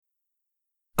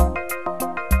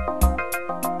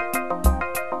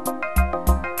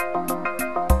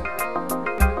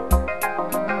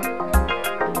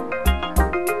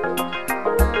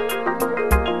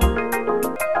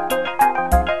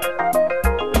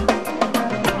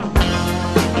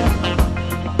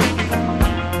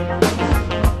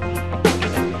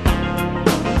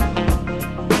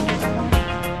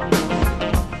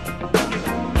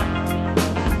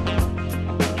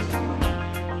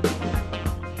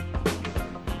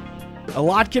A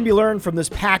lot can be learned from this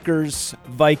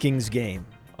Packers-Vikings game.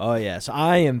 Oh, yes.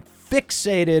 I am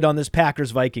fixated on this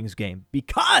Packers-Vikings game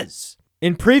because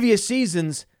in previous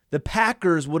seasons, the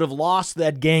Packers would have lost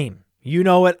that game. You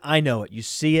know it. I know it. You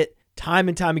see it time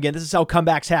and time again. This is how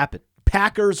comebacks happen.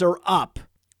 Packers are up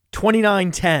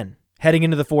 29-10 heading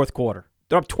into the fourth quarter.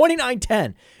 They're up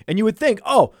 29-10. And you would think,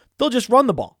 oh, they'll just run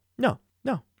the ball. No.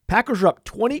 Packers are up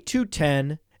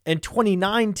 22-10 and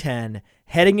 29-10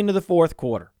 heading into the fourth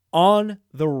quarter on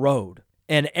the road.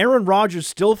 And Aaron Rodgers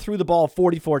still threw the ball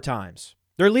 44 times.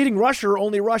 Their leading rusher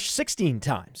only rushed 16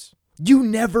 times. You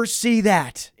never see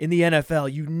that in the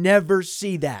NFL. You never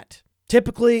see that.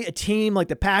 Typically, a team like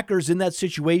the Packers in that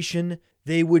situation,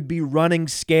 they would be running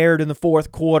scared in the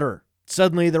fourth quarter.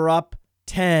 Suddenly they're up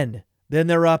 10, then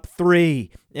they're up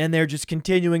 3, and they're just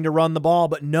continuing to run the ball.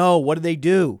 But no, what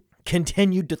do?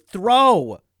 Continued to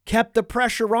throw. Kept the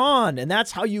pressure on, and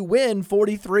that's how you win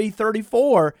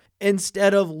 43-34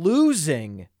 instead of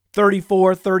losing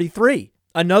 34-33.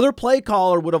 Another play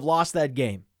caller would have lost that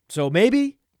game. So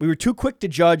maybe we were too quick to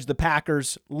judge the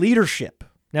Packers' leadership.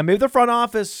 Now, maybe the front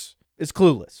office is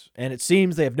clueless, and it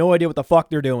seems they have no idea what the fuck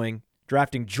they're doing,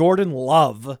 drafting Jordan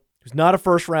Love, who's not a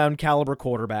first-round caliber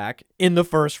quarterback, in the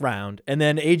first round, and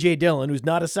then A.J. Dillon, who's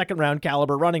not a second-round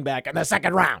caliber running back, in the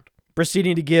second round,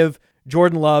 proceeding to give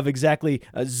Jordan Love exactly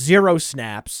 0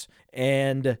 snaps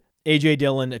and A.J.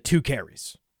 Dillon 2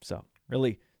 carries. So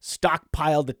really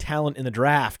stockpiled the talent in the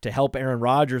draft to help Aaron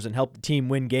Rodgers and help the team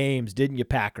win games, didn't you,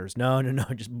 Packers? No,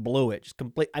 just blew it. Just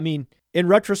complete. I mean, in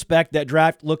retrospect, that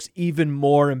draft looks even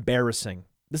more embarrassing.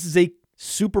 This is a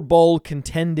Super Bowl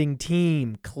contending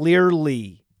team,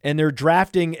 clearly, and they're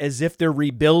drafting as if they're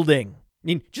rebuilding. I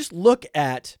mean, just look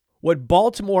at what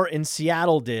Baltimore and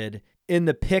Seattle did in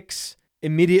the picks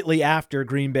immediately after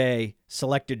Green Bay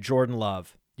selected Jordan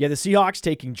Love. Yeah, the Seahawks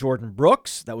taking Jordan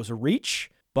Brooks. That was a reach,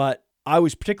 but I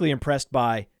was particularly impressed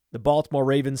by the Baltimore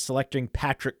Ravens selecting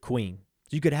Patrick Queen.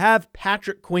 So you could have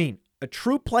Patrick Queen, a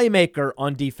true playmaker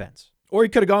on defense. Or you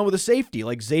could have gone with a safety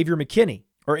like Xavier McKinney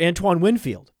or Antoine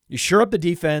Winfield. You shore up the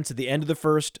defense at the end of the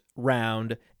first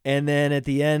round, and then at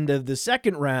the end of the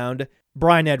second round,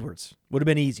 Bryan Edwards. Would have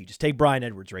been easy. Just take Bryan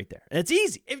Edwards right there. And it's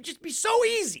easy. It would just be so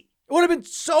easy. It would have been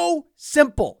so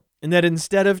simple. And that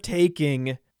instead of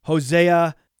taking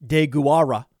Hosea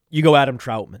DeGuara, you go Adam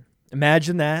Troutman.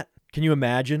 Imagine that. Can you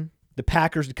imagine? The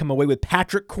Packers to come away with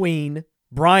Patrick Queen,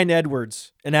 Bryan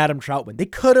Edwards, and Adam Troutman. They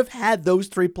could have had those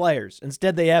 3 players.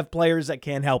 Instead, they have players that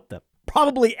can't help them.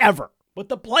 Probably ever. But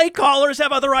the play callers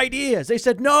have other ideas. They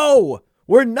said, no,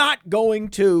 we're not going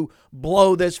to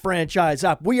blow this franchise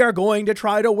up. We are going to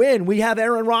try to win. We have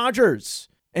Aaron Rodgers.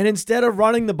 And instead of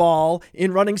running the ball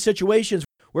in running situations,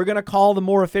 we're going to call the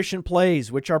more efficient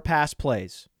plays, which are pass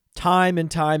plays, time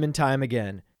and time and time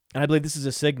again. And I believe this is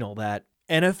a signal that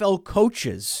NFL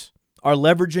coaches are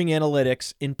leveraging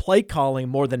analytics in play calling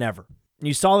more than ever. And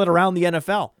you saw that around the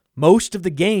NFL. Most of the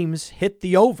games hit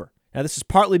the over. Now, this is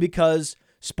partly because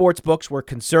sports books were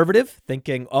conservative,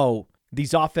 thinking, oh,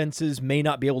 these offenses may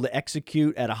not be able to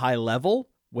execute at a high level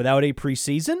without a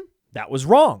preseason. That was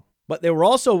wrong. But they were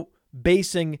also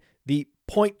basing the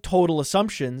point total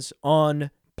assumptions on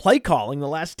play calling the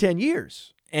last 10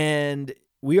 years. And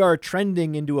we are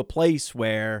trending into a place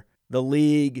where the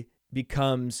league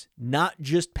becomes not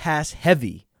just pass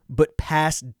heavy, but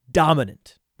pass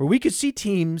dominant, where we could see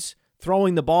teams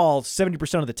throwing the ball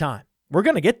 70% of the time. We're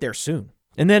going to get there soon.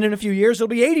 And then in a few years, it'll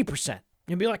be 80%.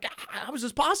 You'll be like, how is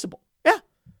this possible? Yeah,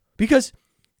 because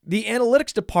the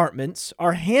analytics departments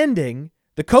are handing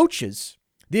the coaches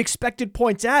the expected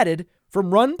points added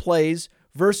from run plays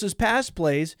versus pass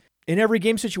plays in every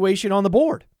game situation on the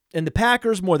board. And the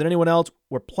Packers, more than anyone else,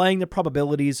 were playing the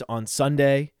probabilities on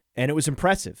Sunday, and it was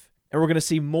impressive. And we're going to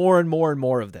see more and more and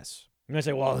more of this. You're going to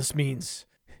say, well, this means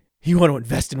you want to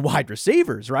invest in wide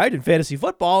receivers, right, in fantasy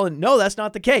football. And no, that's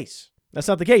not the case. That's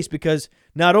not the case because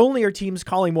not only are teams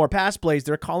calling more pass plays,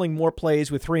 they're calling more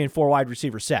plays with 3 and 4 wide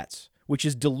receiver sets, which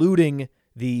is diluting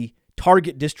the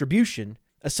target distribution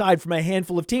aside from a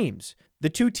handful of teams. The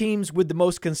 2 teams with the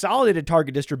most consolidated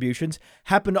target distributions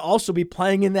happen to also be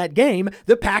playing in that game,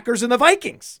 the Packers and the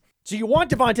Vikings. So you want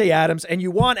Devontae Adams and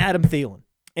you want Adam Thielen.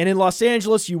 And in Los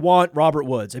Angeles, you want Robert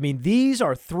Woods. I mean, these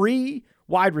are 3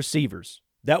 wide receivers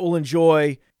that will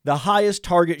enjoy the highest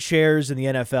target shares in the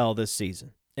NFL this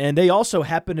season. And they also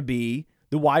happen to be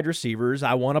the wide receivers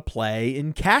I want to play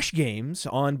in cash games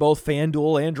on both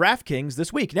FanDuel and DraftKings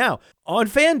this week. Now, on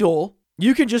FanDuel,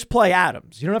 you can just play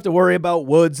Adams. You don't have to worry about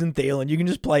Woods and Thielen. You can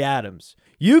just play Adams.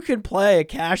 You can play a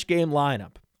cash game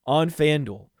lineup on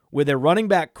FanDuel with a running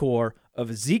back core of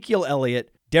Ezekiel Elliott,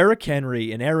 Derrick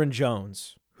Henry, and Aaron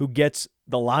Jones, who gets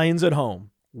the Lions at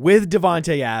home, with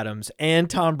Davante Adams and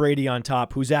Tom Brady on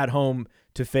top, who's at home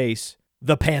to face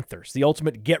the Panthers, the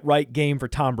ultimate get-right game for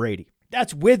Tom Brady.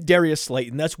 That's with Darius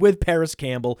Slayton. That's with Paris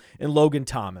Campbell and Logan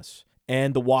Thomas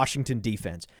and the Washington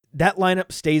defense. That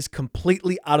lineup stays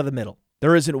completely out of the middle.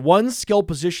 There isn't one skill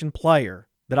position player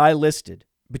that I listed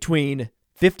between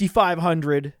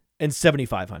 5,500 and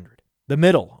 7,500. The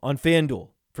middle on FanDuel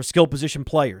for skill position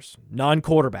players,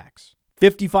 non-quarterbacks,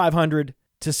 5,500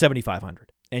 to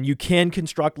 7,500. And you can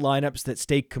construct lineups that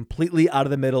stay completely out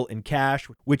of the middle in cash,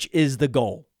 which is the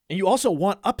goal. And you also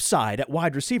want upside at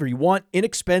wide receiver. You want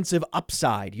inexpensive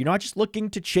upside. You're not just looking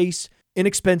to chase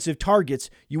inexpensive targets.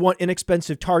 You want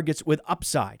inexpensive targets with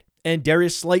upside. And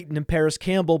Darius Slayton and Paris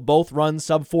Campbell both run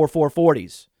sub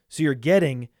 4.40s. So you're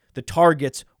getting the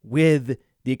targets with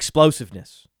the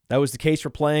explosiveness. That was the case for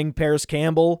playing Paris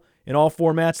Campbell in all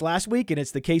formats last week, and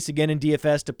it's the case again in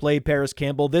DFS to play Paris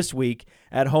Campbell this week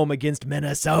at home against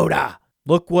Minnesota.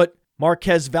 Look what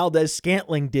Marquez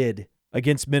Valdes-Scantling did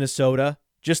against Minnesota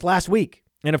just last week.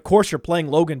 And of course, you're playing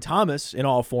Logan Thomas in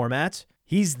all formats.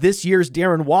 He's this year's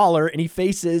Darren Waller, and he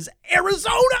faces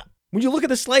Arizona. When you look at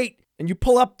the slate and you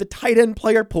pull up the tight end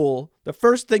player pool, the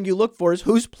first thing you look for is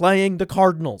who's playing the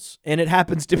Cardinals. And it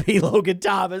happens to be Logan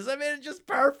Thomas. I mean, it's just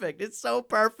perfect. It's so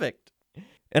perfect.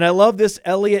 And I love this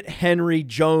Elliott, Henry,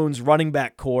 Jones running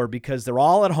back core because they're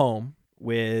all at home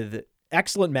with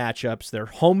excellent matchups. They're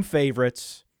home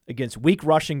favorites against weak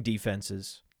rushing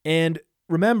defenses. And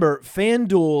remember,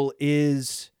 FanDuel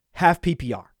is half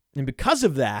PPR. And because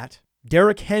of that,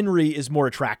 Derrick Henry is more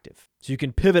attractive. So you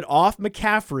can pivot off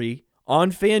McCaffrey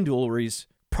on FanDuel where he's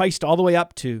priced all the way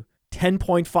up to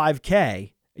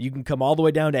 10.5K. You can come all the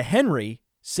way down to Henry,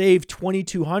 save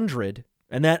 $2,200,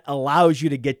 and that allows you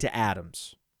to get to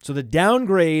Adams. So the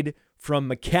downgrade from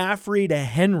McCaffrey to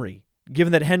Henry,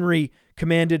 given that Henry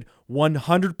commanded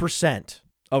 100%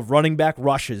 of running back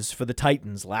rushes for the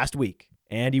Titans last week,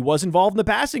 and he was involved in the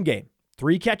passing game,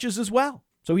 3 catches as well.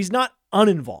 So he's not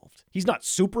uninvolved. He's not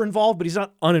super involved, but he's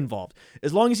not uninvolved.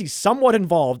 As long as he's somewhat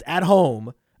involved at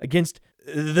home against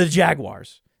the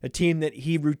Jaguars, a team that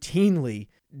he routinely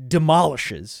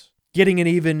demolishes, getting an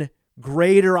even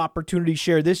greater opportunity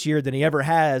share this year than he ever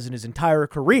has in his entire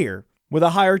career, with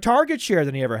a higher target share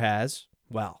than he ever has.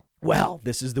 Well,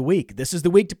 this is the week. This is the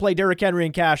week to play Derrick Henry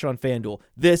in cash on FanDuel.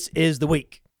 This is the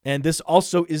week. And this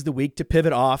also is the week to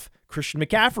pivot off Christian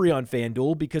McCaffrey on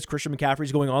FanDuel because Christian McCaffrey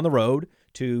is going on the road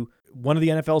to one of the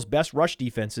NFL's best rush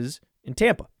defenses in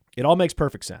Tampa. It all makes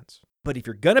perfect sense. But if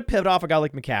you're going to pivot off a guy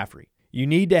like McCaffrey, you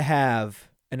need to have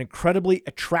an incredibly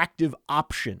attractive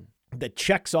option that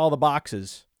checks all the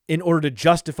boxes in order to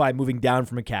justify moving down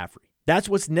from McCaffrey. That's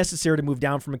what's necessary to move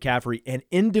down from McCaffrey. And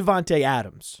in Davante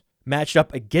Adams, matched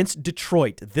up against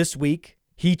Detroit this week,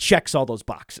 he checks all those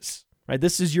boxes. Right?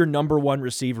 This is your number one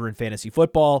receiver in fantasy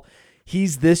football.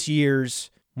 He's this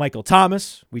year's Michael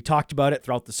Thomas. We talked about it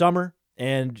throughout the summer,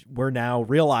 and we're now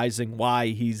realizing why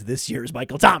he's this year's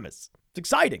Michael Thomas. It's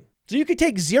exciting. So you could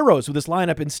take zeros with this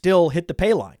lineup and still hit the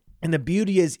pay line. And the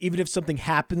beauty is, even if something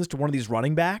happens to one of these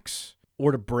running backs,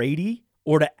 or to Brady,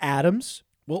 or to Adams,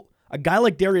 well, a guy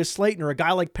like Darius Slayton or a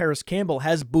guy like Paris Campbell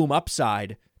has boom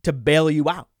upside to bail you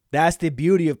out. That's the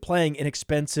beauty of playing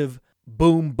inexpensive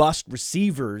boom bust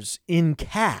receivers in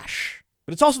cash.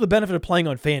 But it's also the benefit of playing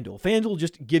on FanDuel. FanDuel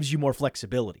just gives you more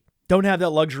flexibility. Don't have that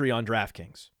luxury on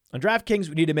DraftKings. On DraftKings,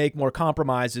 we need to make more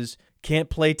compromises. Can't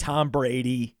play Tom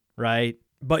Brady, right?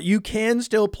 But you can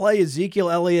still play Ezekiel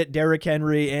Elliott, Derrick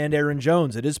Henry, and Aaron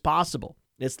Jones. It is possible.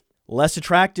 It's less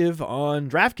attractive on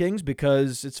DraftKings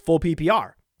because it's full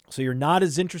PPR. So you're not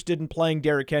as interested in playing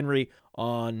Derrick Henry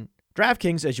on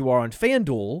DraftKings as you are on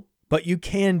FanDuel, but you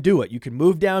can do it. You can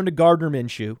move down to Gardner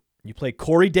Minshew. You play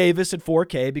Corey Davis at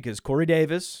 4K because Corey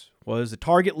Davis was the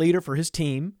target leader for his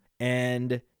team,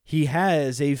 and he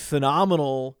has a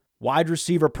phenomenal wide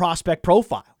receiver prospect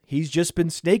profile. He's just been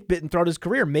snake bitten throughout his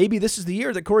career. Maybe this is the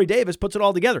year that Corey Davis puts it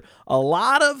all together. A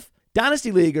lot of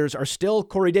Dynasty Leaguers are still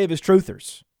Corey Davis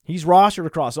truthers. He's rostered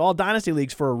across all Dynasty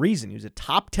Leagues for a reason. He was a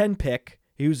top 10 pick.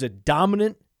 He was a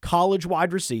dominant college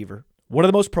wide receiver, one of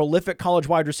the most prolific college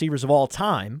wide receivers of all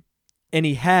time, and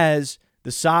he has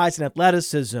the size and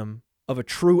athleticism of a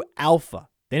true alpha.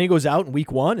 Then he goes out in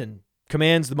week 1 and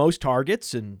commands the most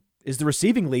targets and is the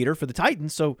receiving leader for the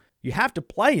Titans, so you have to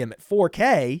play him at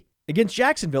 4K against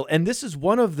Jacksonville, and this is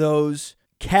one of those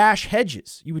cash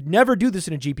hedges. You would never do this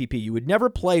in a GPP. You would never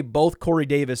play both Corey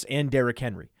Davis and Derrick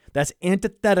Henry. That's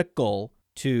antithetical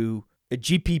to a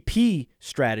GPP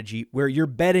strategy where you're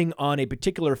betting on a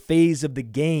particular phase of the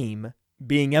game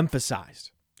being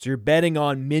emphasized. So you're betting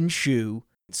on Minshew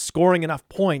scoring enough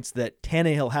points that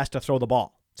Tannehill has to throw the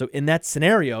ball. So in that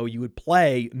scenario, you would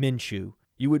play Minshew.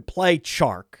 you would play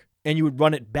Chark and you would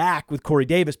run it back with Corey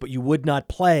Davis, but you would not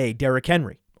play Derrick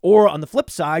Henry. Or on the flip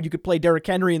side, you could play Derrick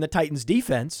Henry in the Titans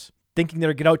defense, thinking they're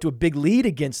going to get out to a big lead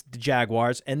against the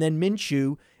Jaguars, and then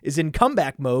Minshew is in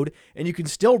comeback mode, and you can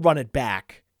still run it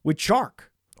back with Chark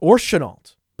or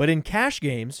Shenault. But in cash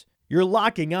games, you're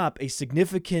locking up a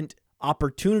significant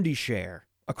opportunity share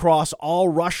across all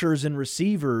rushers and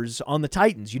receivers on the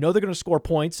Titans. You know they're going to score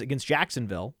points against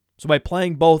Jacksonville. So by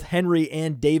playing both Henry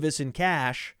and Davis in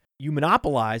cash, you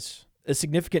monopolize a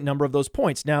significant number of those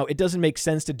points. Now, it doesn't make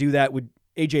sense to do that with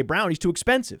A.J. Brown. He's too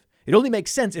expensive. It only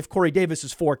makes sense if Corey Davis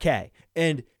is 4K.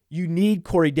 And you need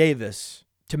Corey Davis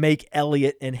to make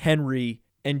Elliott and Henry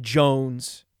and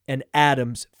Jones and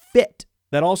Adams fit.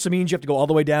 That also means you have to go all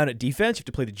the way down at defense. You have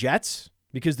to play the Jets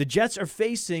because the Jets are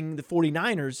facing the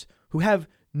 49ers who have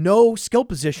no skill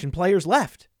position players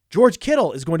left. George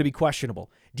Kittle is going to be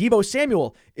questionable. Deebo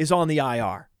Samuel is on the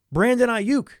IR. Brandon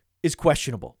Ayuk is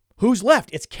questionable. Who's left?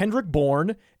 It's Kendrick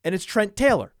Bourne and it's Trent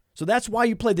Taylor. So that's why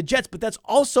you play the Jets, but that's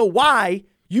also why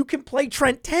you can play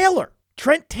Trent Taylor.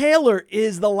 Trent Taylor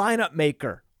is the lineup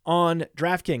maker on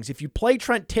DraftKings. If you play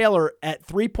Trent Taylor at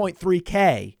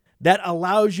 3.3K, that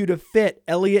allows you to fit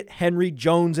Elliott, Henry,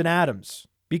 Jones, and Adams.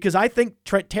 Because I think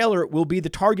Trent Taylor will be the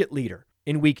target leader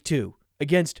in week 2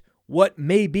 against what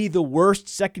may be the worst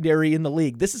secondary in the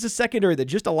league. This is a secondary that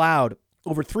just allowed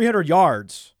over 300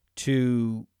 yards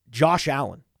to Josh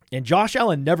Allen. And Josh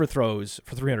Allen never throws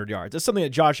for 300 yards. That's something that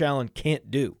Josh Allen can't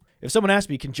do. If someone asked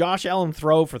me, can Josh Allen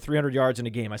throw for 300 yards in a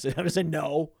game? I would say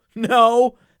no.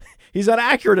 He's not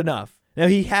accurate enough. Now,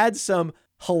 he had some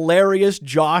hilarious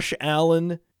Josh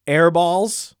Allen air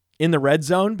balls in the red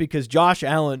zone because Josh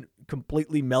Allen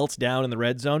completely melts down in the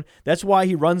red zone. That's why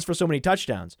he runs for so many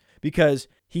touchdowns, because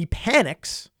he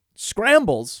panics,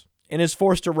 scrambles, and is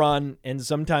forced to run, and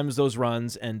sometimes those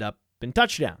runs end up in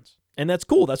touchdowns. And that's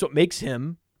cool. That's what makes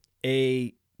him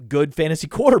a good fantasy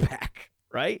quarterback,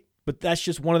 right? But that's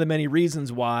just one of the many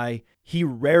reasons why he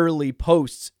rarely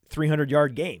posts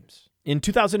 300-yard games. In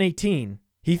 2018,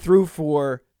 he threw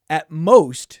for, at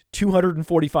most,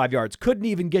 245 yards. Couldn't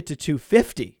even get to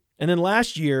 250. And then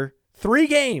last year, 3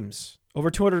 games over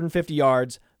 250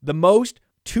 yards, the most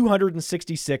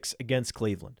 266 against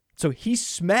Cleveland. So he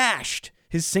smashed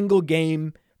his single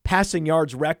game passing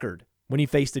yards record when he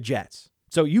faced the Jets.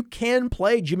 So you can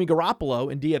play Jimmy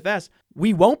Garoppolo in DFS.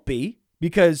 We won't be,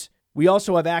 because we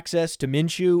also have access to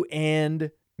Minshew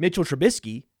and Mitchell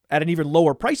Trubisky at an even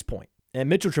lower price point. And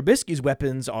Mitchell Trubisky's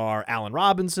weapons are Allen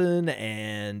Robinson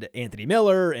and Anthony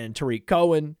Miller and Tariq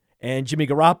Cohen. And Jimmy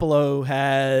Garoppolo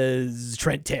has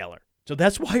Trent Taylor. So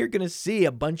that's why you're going to see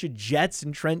a bunch of Jets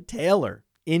and Trent Taylor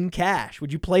in cash.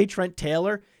 Would you play Trent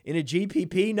Taylor in a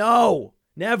GPP? No,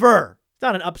 never. It's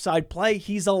not an upside play.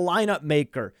 He's a lineup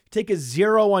maker. Take a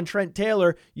 0 on Trent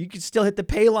Taylor, you can still hit the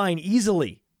pay line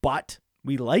easily. But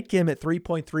we like him at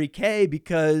 3.3K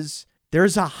because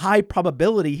there's a high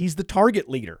probability he's the target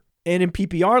leader. And in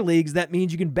PPR leagues, that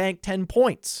means you can bank 10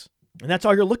 points. And that's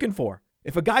all you're looking for.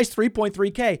 If a guy's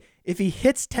 3.3K, if he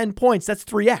hits 10 points, that's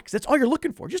 3x. That's all you're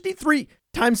looking for. Just need 3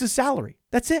 times his salary.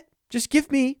 That's it. Just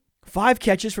give me 5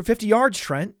 catches for 50 yards,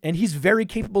 Trent, and he's very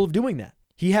capable of doing that.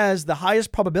 He has the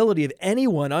highest probability of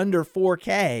anyone under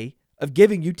 4K of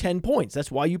giving you 10 points. That's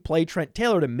why you play Trent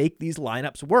Taylor, to make these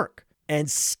lineups work. And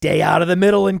stay out of the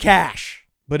middle in cash.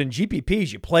 But in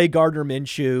GPPs, you play Gardner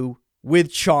Minshew with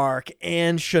Chark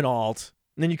and Shenault,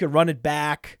 and then you can run it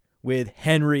back with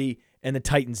Henry and the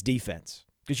Titans defense,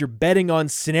 because you're betting on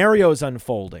scenarios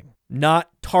unfolding,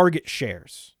 not target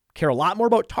shares. Care a lot more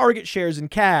about target shares in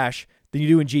cash than you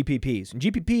do in GPPs. In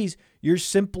GPPs, you're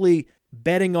simply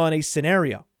betting on a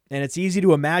scenario, and it's easy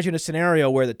to imagine a scenario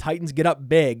where the Titans get up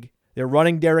big, they're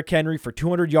running Derrick Henry for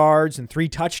 200 yards and 3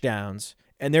 touchdowns,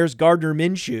 and there's Gardner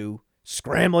Minshew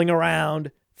scrambling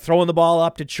around, throwing the ball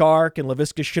up to Chark and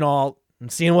Laviska Shenault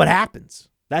and seeing what happens.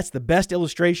 That's the best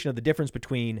illustration of the difference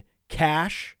between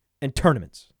cash and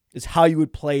tournaments, is how you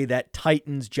would play that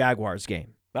Titans-Jaguars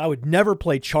game. But I would never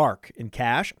play Chark in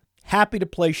cash. Happy to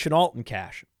play Shenault in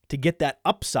cash to get that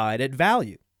upside at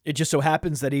value. It just so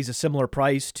happens that he's a similar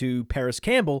price to Paris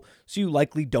Campbell, so you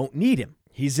likely don't need him.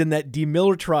 He's in that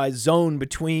demilitarized zone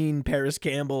between Paris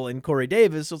Campbell and Corey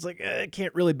Davis, so it's like, I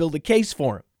can't really build a case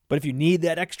for him. But if you need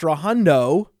that extra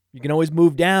hundo, you can always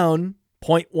move down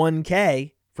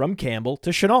 0.1K from Campbell to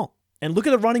Shenault. And look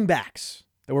at the running backs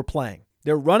that we're playing.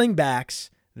 They're running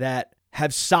backs that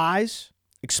have size,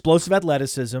 explosive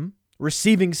athleticism,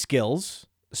 receiving skills,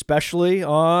 especially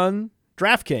on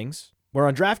DraftKings, where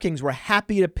on DraftKings, we're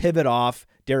happy to pivot off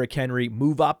Derrick Henry,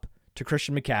 move up to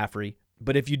Christian McCaffrey.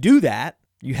 But if you do that,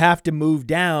 you have to move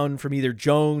down from either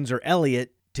Jones or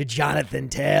Elliott to Jonathan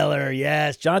Taylor.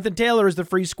 Yes, Jonathan Taylor is the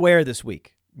free square this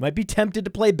week. You might be tempted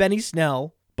to play Benny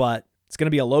Snell, but it's going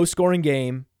to be a low-scoring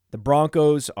game. The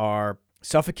Broncos are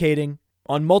suffocating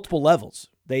on multiple levels.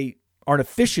 They are an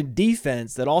efficient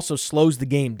defense that also slows the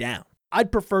game down.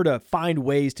 I'd prefer to find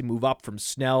ways to move up from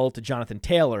Snell to Jonathan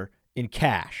Taylor in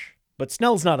cash. But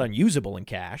Snell's not unusable in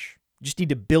cash. You just need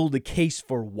to build a case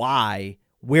for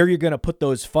where you're going to put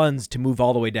those funds to move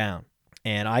all the way down.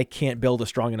 And I can't build a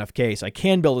strong enough case. I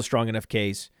can build a strong enough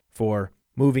case for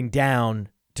moving down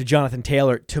to Jonathan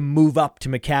Taylor to move up to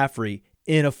McCaffrey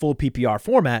in a full PPR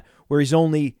format where he's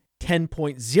only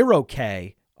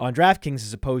 10.0K on DraftKings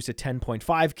as opposed to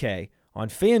 10.5K on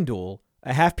FanDuel,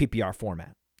 a half PPR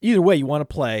format. Either way, you want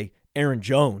to play Aaron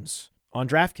Jones on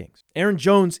DraftKings. Aaron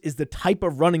Jones is the type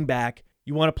of running back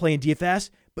you want to play in DFS,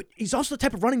 but he's also the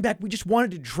type of running back we just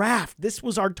wanted to draft. This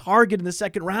was our target in the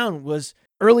second round, was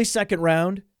early second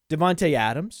round, Devontae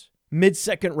Adams,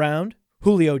 mid-second round,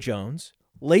 Julio Jones,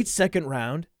 late second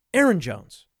round, Aaron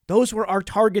Jones. Those were our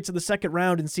targets in the second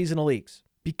round in seasonal leagues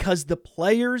because the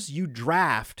players you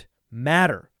draft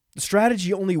matter. The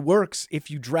strategy only works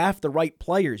if you draft the right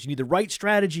players. You need the right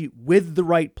strategy with the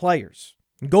right players.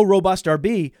 Go robust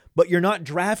RB, but you're not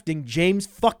drafting James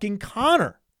fucking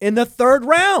Conner in the third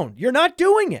round. You're not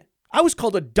doing it. I was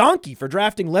called a donkey for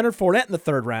drafting Leonard Fournette in the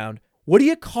third round. What do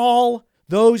you call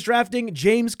those drafting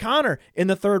James Conner in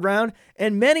the third round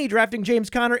and many drafting James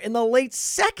Conner in the late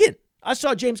second? I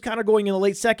saw James Conner going in the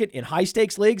late second in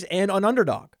high-stakes leagues and on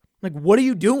Underdog. Like, what are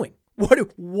you doing?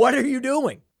 What are you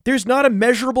doing? There's not a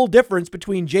measurable difference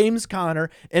between James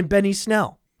Conner and Benny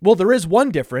Snell. Well, there is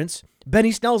one difference.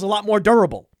 Benny Snell is a lot more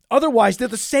durable. Otherwise, they're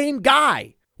the same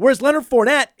guy. Whereas Leonard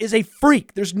Fournette is a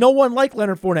freak. There's no one like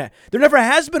Leonard Fournette. There never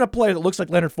has been a player that looks like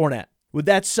Leonard Fournette with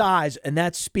that size and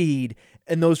that speed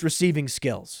and those receiving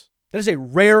skills. That is a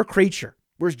rare creature.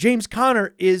 Whereas James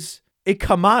Conner is a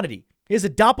commodity. He has a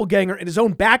doppelganger in his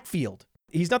own backfield.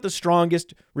 He's not the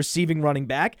strongest receiving running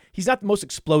back. He's not the most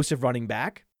explosive running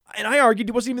back. And I argued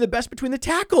he wasn't even the best between the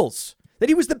tackles, that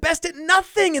he was the best at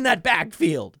nothing in that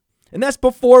backfield. And that's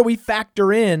before we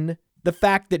factor in the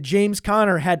fact that James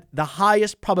Conner had the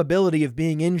highest probability of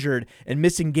being injured and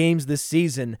missing games this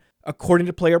season, according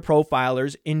to Player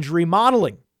Profiler's injury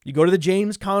modeling. You go to the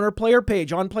James Conner player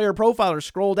page on Player Profiler,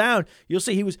 scroll down, you'll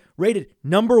see he was rated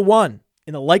number 1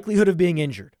 in the likelihood of being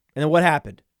injured. And then what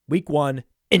happened? Week 1,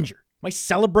 injured. Am I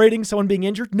celebrating someone being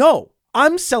injured? No,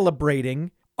 I'm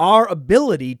celebrating our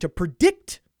ability to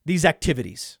predict these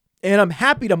activities. And I'm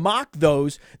happy to mock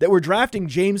those that were drafting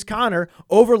James Conner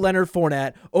over Leonard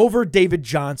Fournette, over David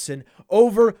Johnson,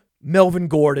 over Melvin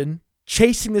Gordon,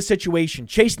 chasing the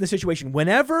situation.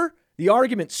 Whenever the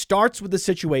argument starts with the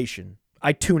situation,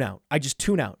 I tune out. I just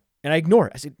tune out and I ignore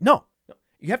it. I say, no,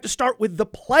 you have to start with the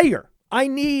player. I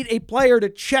need a player to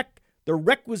check the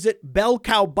requisite bell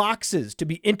cow boxes to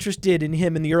be interested in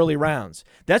him in the early rounds.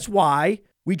 That's why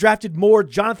we drafted more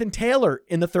Jonathan Taylor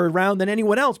in the third round than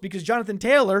anyone else, because Jonathan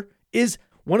Taylor is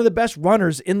one of the best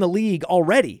runners in the league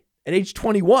already. At age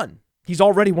 21, he's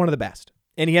already one of the best.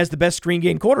 And he has the best screen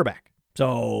game quarterback.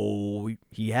 So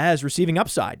he has receiving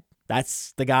upside.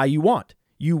 That's the guy you want.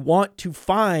 You want to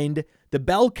find the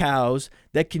bell cows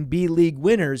that can be league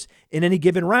winners in any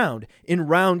given round. In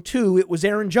round 2, it was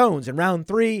Aaron Jones. In round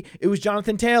 3, it was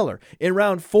Jonathan Taylor. In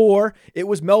round 4, it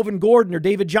was Melvin Gordon or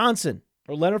David Johnson.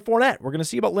 Or Leonard Fournette. We're going to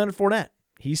see about Leonard Fournette.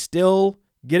 He's still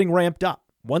getting ramped up.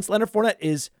 Once Leonard Fournette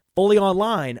is fully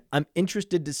online, I'm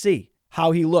interested to see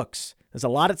how he looks. There's a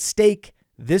lot at stake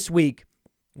this week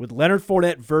with Leonard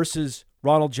Fournette versus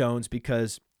Ronald Jones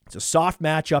because it's a soft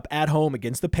matchup at home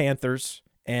against the Panthers,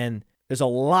 and there's a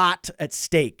lot at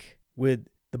stake with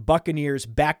the Buccaneers'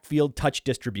 backfield touch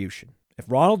distribution. If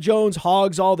Ronald Jones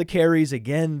hogs all the carries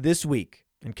again this week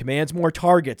and commands more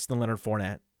targets than Leonard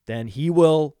Fournette, then he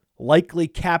will likely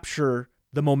capture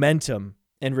the momentum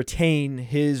and retain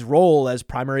his role as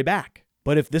primary back.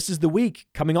 But if this is the week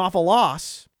coming off a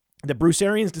loss that Bruce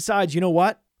Arians decides, you know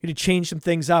what, we need to change some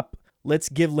things up. Let's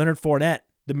give Leonard Fournette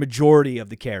the majority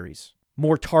of the carries,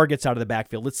 more targets out of the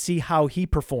backfield. Let's see how he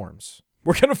performs.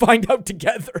 We're going to find out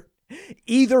together.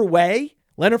 Either way,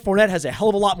 Leonard Fournette has a hell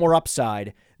of a lot more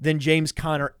upside than James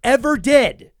Conner ever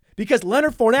did. Because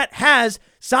Leonard Fournette has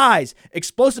size,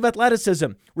 explosive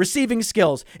athleticism, receiving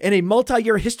skills, and a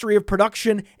multi-year history of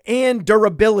production and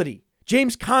durability.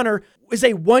 James Conner is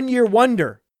a one-year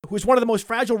wonder who is one of the most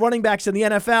fragile running backs in the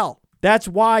NFL. That's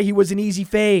why he was an easy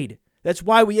fade. That's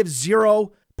why we have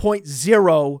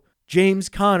 0.0 James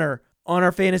Conner on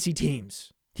our fantasy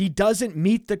teams. He doesn't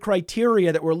meet the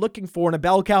criteria that we're looking for in a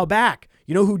bell cow back.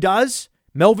 You know who does?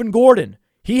 Melvin Gordon.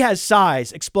 He has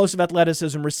size, explosive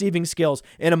athleticism, receiving skills,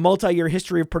 and a multi-year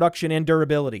history of production and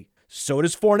durability. So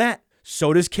does Fournette.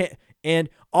 So does and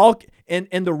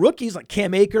the rookies like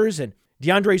Cam Akers and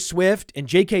DeAndre Swift and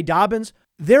J.K. Dobbins.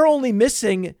 They're only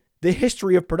missing the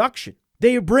history of production.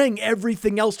 They bring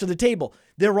everything else to the table.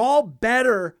 They're all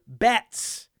better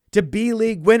bets to be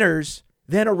league winners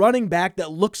than a running back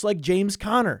that looks like James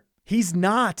Conner. He's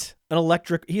not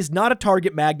he's not a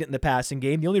target magnet in the passing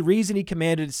game. The only reason he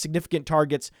commanded significant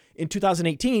targets in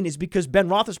 2018 is because Ben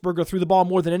Roethlisberger threw the ball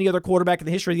more than any other quarterback in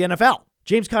the history of the NFL.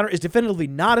 James Conner is definitively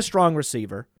not a strong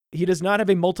receiver. He does not have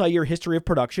a multi-year history of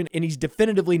production, and he's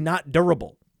definitively not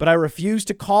durable. But I refuse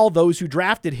to call those who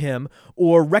drafted him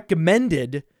or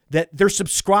recommended that their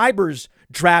subscribers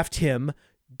draft him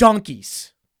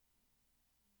donkeys.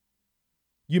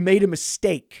 You made a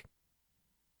mistake.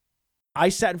 I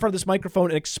sat in front of this microphone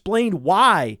and explained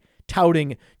why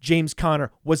touting James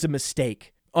Conner was a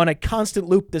mistake on a constant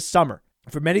loop this summer.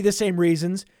 For many of the same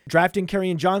reasons, drafting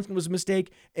Kerryon Johnson was a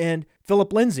mistake, and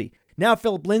Phillip Lindsay. Now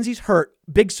Phillip Lindsay's hurt.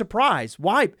 Big surprise.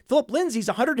 Why? Phillip Lindsay's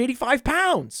 185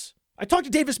 pounds. I talked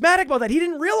to Davis Maddock about that. He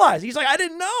didn't realize. He's like, I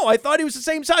didn't know. I thought he was the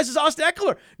same size as Austin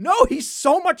Eckler. No, he's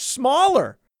so much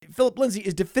smaller. Phillip Lindsay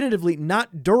is definitively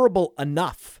not durable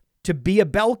enough to be a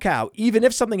bell cow, even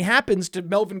if something happens to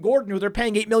Melvin Gordon, who they're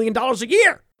paying $8 million a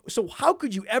year. So how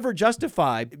could you ever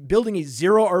justify building a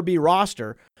zero RB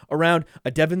roster around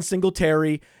a Devin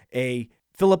Singletary, a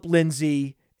Phillip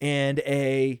Lindsay, and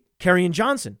a Kerryon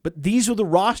Johnson? But these are the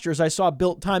rosters I saw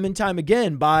built time and time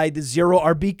again by the zero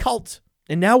RB cult.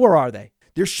 And now where are they?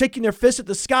 They're shaking their fists at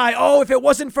the sky. Oh, if it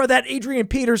wasn't for that Adrian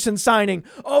Peterson signing.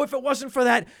 Oh, if it wasn't for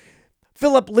that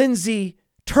Phillip Lindsay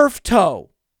turf toe.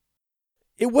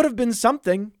 It would have been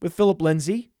something with Phillip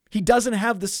Lindsay. He doesn't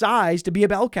have the size to be a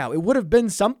bell cow. It would have been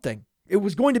something. It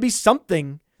was going to be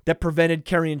something that prevented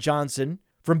Kerryon Johnson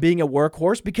from being a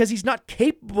workhorse because he's not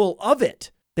capable of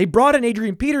it. They brought in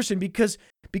Adrian Peterson because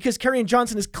Kerryon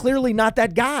Johnson is clearly not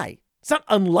that guy. It's not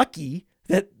unlucky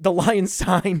that the Lions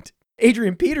signed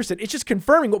Adrian Peterson. It's just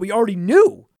confirming what we already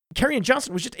knew. Kerryon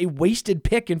Johnson was just a wasted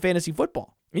pick in fantasy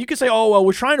football. And you could say, oh, well,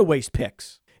 we're trying to waste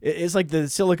picks. It's like the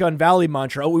Silicon Valley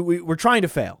mantra. Oh, we're trying to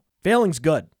fail. Failing's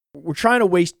good. We're trying to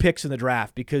waste picks in the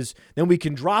draft because then we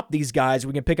can drop these guys.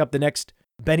 We can pick up the next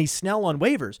Benny Snell on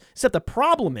waivers. Except the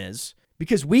problem is,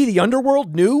 because we, the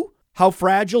underworld, knew how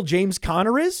fragile James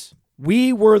Conner is,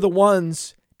 we were the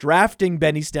ones drafting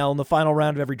Benny Snell in the final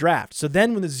round of every draft. So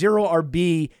then when the zero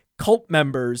RB cult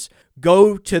members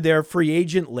go to their free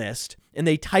agent list and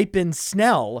they type in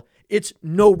Snell, it's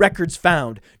no records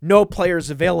found, no players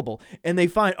available. And they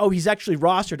find, oh, he's actually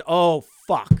rostered. Oh,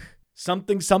 fuck.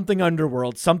 Something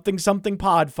underworld, something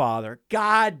podfather.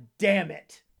 God damn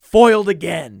it. Foiled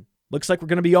again. Looks like we're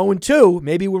going to be 0-2.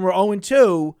 Maybe when we're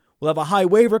 0-2, we'll have a high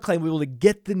waiver claim. We will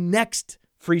get the next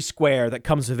free square that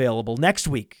comes available next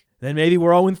week. Then maybe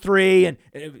we're 0-3.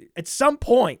 And at some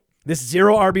point, this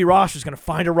zero RB roster is going to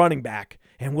find a running back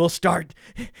and we'll start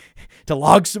to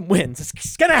log some wins.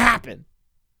 It's going to happen.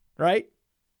 Right?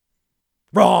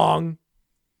 Wrong.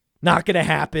 Not going to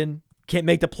happen. Can't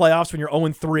make the playoffs when you're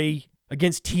 0-3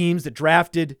 against teams that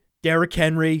drafted Derrick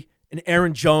Henry and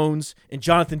Aaron Jones and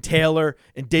Jonathan Taylor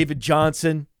and David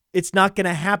Johnson. It's not going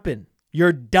to happen.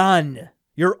 You're done.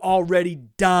 You're already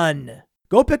done.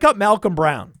 Go pick up Malcolm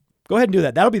Brown. Go ahead and do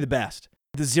that. That'll be the best.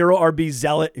 The zero RB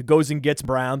zealot who goes and gets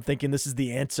Brown thinking this is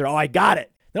the answer. Oh, I got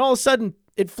it. Then all of a sudden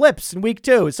it flips in week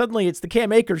 2. Suddenly it's the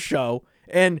Cam Akers show.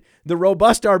 And the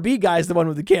robust RB guy is the one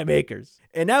with the Cam Akers.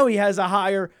 And now he has a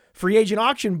higher free agent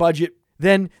auction budget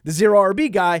than the zero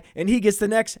RB guy, and he gets the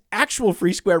next actual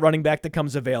free square running back that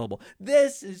comes available.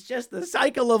 This is just the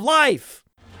cycle of life.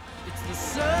 It's the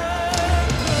circle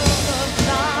of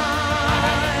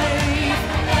life,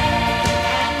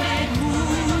 and it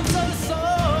moves us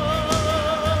all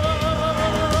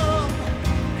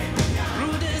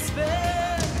through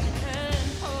despair and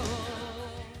hope.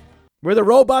 Where the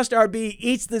robust RB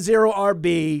eats the zero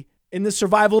RB in the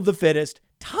survival of the fittest,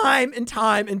 time and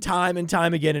time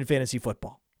again in fantasy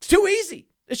football. It's too easy.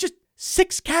 It's just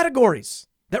 6 categories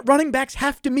that running backs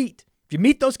have to meet. If you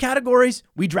meet those categories,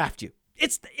 we draft you.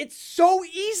 It's so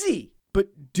easy.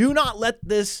 But do not let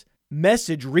this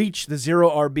message reach the zero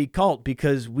RB cult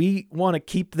because we want to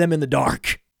keep them in the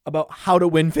dark about how to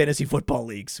win fantasy football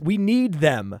leagues. We need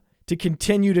them to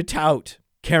continue to tout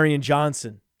Kerryon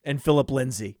Johnson and Phillip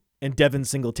Lindsay and Devin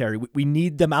Singletary. We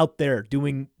need them out there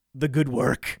doing the good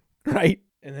work, right?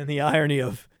 And then the irony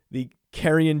of the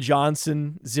Kerryon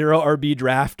Johnson zero RB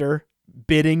drafter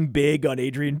bidding big on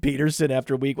Adrian Peterson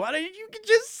after week 1. You can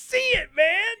just see it,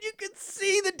 man. You can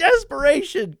see the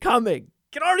desperation coming.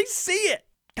 You can already see it.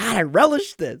 God, I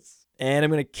relish this. And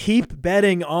I'm going to keep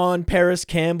betting on Paris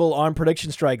Campbell on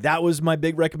Prediction Strike. That was my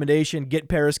big recommendation. Get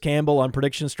Paris Campbell on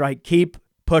Prediction Strike. Keep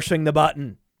pushing the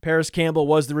button. Paris Campbell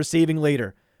was the receiving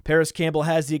leader. Paris Campbell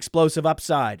has the explosive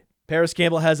upside. Paris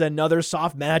Campbell has another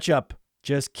soft matchup.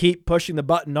 Just keep pushing the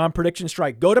button on Prediction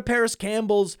Strike. Go to Paris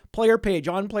Campbell's player page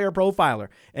on Player Profiler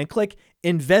and click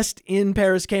Invest in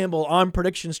Paris Campbell on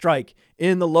Prediction Strike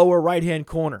in the lower right-hand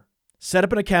corner. Set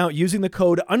up an account using the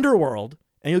code UNDERWORLD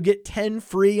and you'll get 10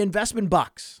 free investment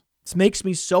bucks. This makes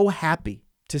me so happy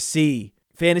to see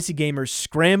fantasy gamers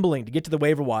scrambling to get to the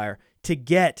waiver wire to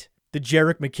get the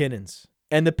Jerick McKinnons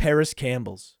and the Paris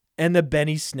Campbells and the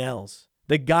Benny Snells,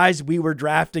 the guys we were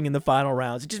drafting in the final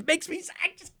rounds. It just makes me, I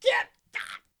just can't.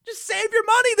 Just save your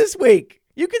money this week.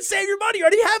 You can save your money. You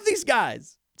already have these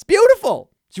guys. It's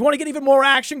beautiful. So you want to get even more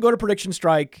action, go to Prediction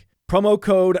Strike, promo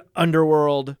code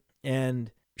UNDERWORLD,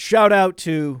 and shout out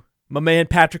to my man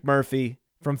Patrick Murphy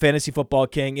from Fantasy Football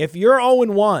King. If you're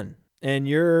 0-1 and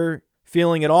you're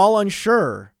feeling at all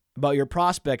unsure about your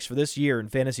prospects for this year in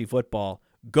fantasy football,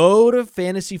 go to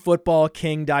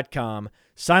fantasyfootballking.com,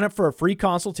 sign up for a free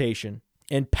consultation,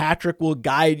 and Patrick will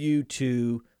guide you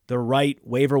to the right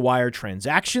waiver wire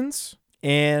transactions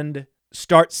and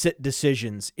start sit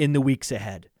decisions in the weeks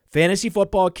ahead.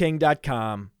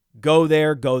 fantasyfootballking.com. Go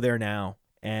there now.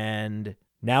 And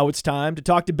now it's time to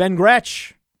talk to Ben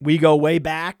Gretsch. We go way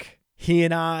back. He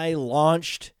and I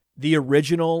launched the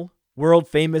original world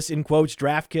famous, in quotes,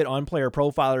 draft kit on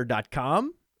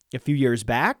playerprofiler.com a few years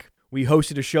back. We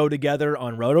hosted a show together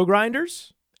on Roto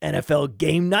Grinders, NFL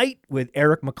Game Night with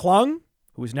Eric McClung,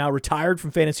 who is now retired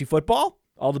from fantasy football.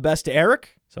 All the best to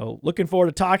Eric. So looking forward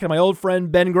to talking to my old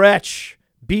friend Ben Gretsch.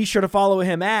 Be sure to follow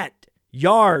him at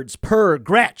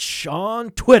YardsPerGretsch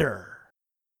on Twitter.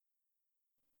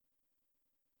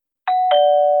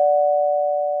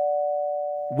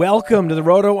 Welcome to the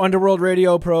Roto Underworld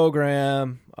radio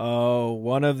program. Oh,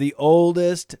 one of the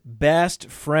oldest, best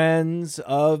friends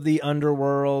of the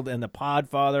Underworld and the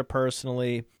Podfather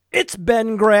personally. It's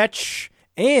Ben Gretsch.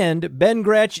 And Ben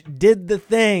Gretsch did the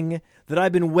thing that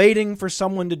I've been waiting for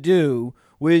someone to do,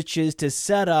 which is to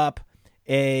set up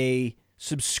a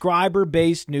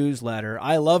subscriber-based newsletter.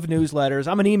 I love newsletters.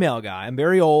 I'm an email guy. I'm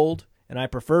very old, and I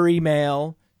prefer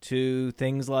email to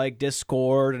things like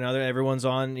Discord and everyone's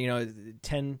on,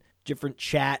 10 different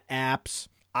chat apps.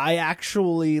 I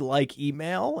actually like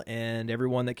email, and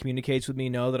everyone that communicates with me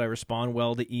know that I respond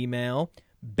well to email.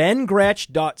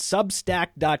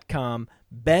 bengretsch.substack.com.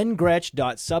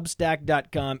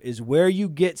 bengretsch.substack.com is where you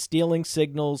get Stealing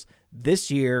Signals this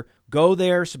year. Go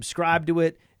there, subscribe to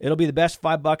it. It'll be the best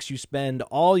 $5 you spend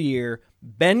all year.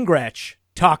 Ben Gretsch,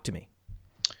 talk to me.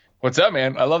 What's up,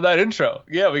 man? I love that intro.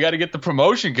 Yeah, we got to get the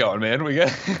promotion going, man. We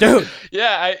got, dude.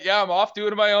 I'm off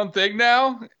doing my own thing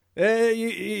now.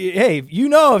 Hey,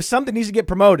 if something needs to get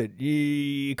promoted,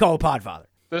 you call a Podfather.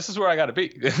 This is where I got to be.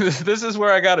 This is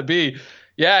where I got to be.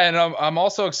 Yeah, and I'm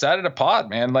also excited to pod,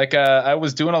 man. I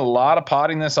was doing a lot of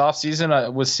podding this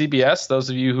offseason with CBS. Those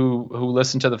of you who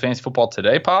listen to the Fantasy Football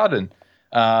Today pod, and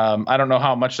I don't know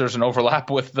how much there's an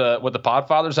overlap with the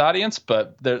Podfathers audience,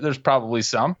 but there's probably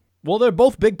some. Well, they're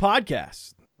both big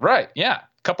podcasts. Right, yeah.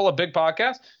 A couple of big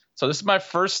podcasts. So this is my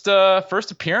first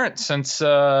appearance since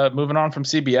moving on from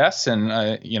CBS, and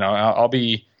I'll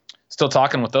be still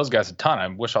talking with those guys a ton. I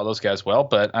wish all those guys well,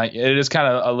 but it is kind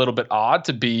of a little bit odd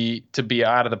to be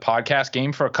out of the podcast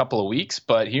game for a couple of weeks.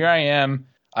 But here I am.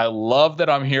 I love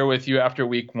that I'm here with you after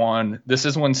week one. This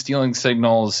is when Stealing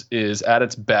Signals is at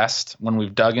its best, when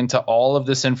we've dug into all of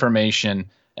this information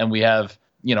and we have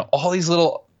all these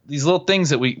little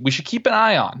things that we should keep an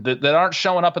eye on that aren't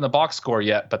showing up in the box score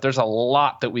yet, but there's a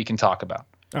lot that we can talk about.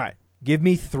 All right. Give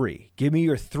me three. Give me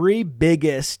your three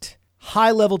biggest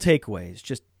high-level takeaways,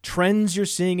 just trends you're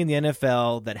seeing in the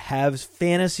NFL that have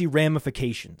fantasy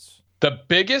ramifications. The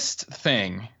biggest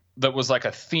thing that was like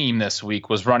a theme this week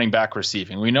was running back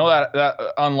receiving. We know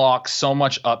that unlocks so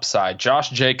much upside. Josh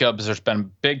Jacobs, there's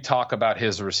been big talk about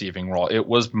his receiving role. It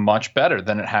was much better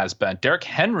than it has been. Derrick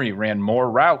Henry ran more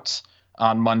routes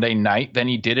on Monday night than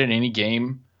he did in any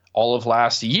game all of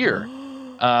last year.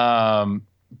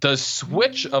 The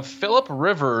switch of Phillip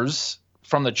Rivers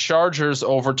from the Chargers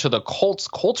over to the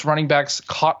Colts running backs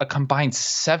caught a combined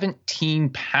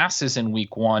 17 passes in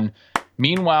week one.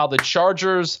 Meanwhile, the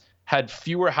Chargers had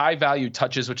fewer high-value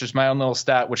touches, which is my own little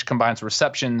stat, which combines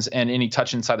receptions and any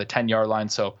touch inside the 10-yard line.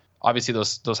 So obviously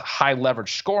those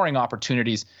high-leverage scoring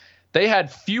opportunities. They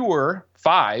had fewer,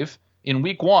 5, in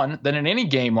week one than in any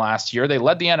game last year. They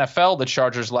led the NFL, the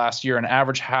Chargers, last year, in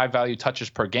average high-value touches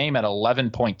per game at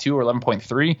 11.2 or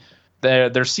 11.3.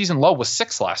 Their season low was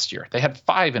 6 last year. They had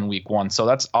 5 in week 1, so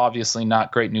that's obviously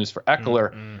not great news for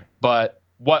Eckler. But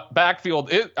what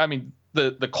backfield is, I mean,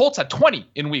 the Colts had 20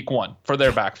 in week 1 for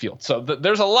their backfield. So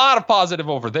there's a lot of positive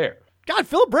over there. God,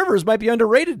 Phillip Rivers might be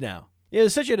underrated now. He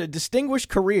has such a distinguished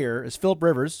career as Phillip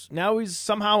Rivers. Now he's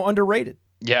somehow underrated.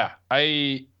 Yeah,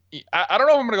 I don't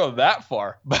know if I'm going to go that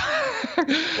far. But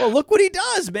well, look what he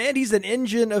does, man. He's an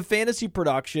engine of fantasy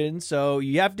production, so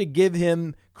you have to give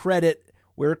him credit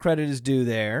where credit is due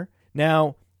there.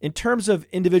 Now, in terms of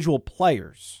individual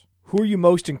players, who are you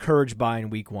most encouraged by in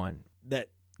week 1? That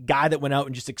guy that went out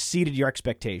and just exceeded your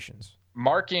expectations?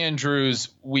 Mark Andrews,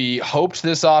 we hoped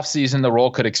this offseason the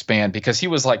role could expand because he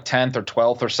was like 10th or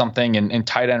 12th or something in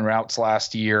tight end routes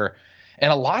last year.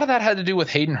 And a lot of that had to do with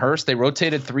Hayden Hurst. They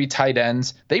rotated 3 tight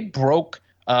ends. They broke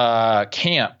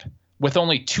camp with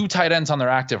only 2 tight ends on their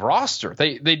active roster.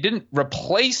 They didn't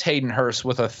replace Hayden Hurst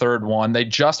with a third one. They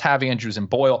just have Andrews and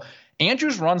Boyle.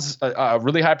 Andrews runs a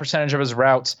really high percentage of his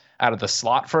routes out of the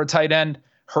slot for a tight end.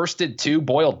 Hurst did too.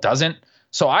 Boyle doesn't.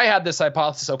 So I had this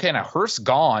hypothesis, okay, now Hurst's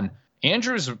gone.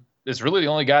 Andrews is really the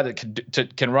only guy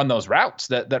that can run those routes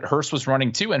that Hurst was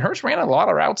running too. And Hurst ran a lot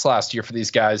of routes last year for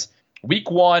these guys.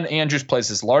 Week 1, Andrews plays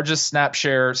his largest snap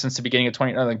share since the beginning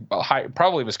of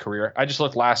probably of his career. I just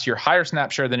looked last year, higher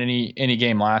snap share than any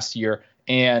game last year,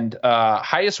 and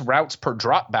highest routes per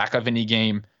drop back of any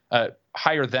game,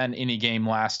 higher than any game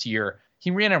last year.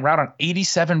 He ran a route on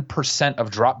 87% of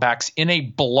dropbacks in a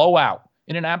blowout,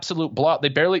 in an absolute blowout.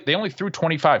 They only threw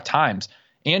 25 times.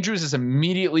 Andrews is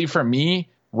immediately, for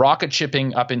me, rocket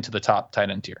shipping up into the top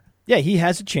tight end tier. Yeah, he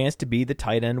has a chance to be the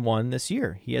tight end 1 this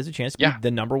year. He has a chance to be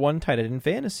the number 1 tight end in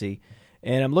fantasy.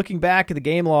 And I'm looking back at the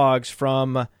game logs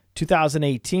from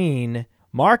 2018.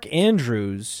 Mark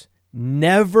Andrews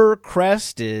never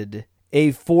crested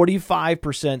a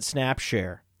 45% snap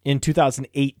share in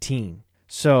 2018.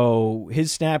 So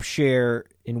his snap share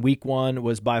in week 1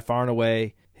 was by far and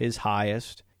away his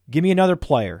highest. Give me another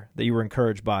player that you were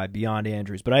encouraged by beyond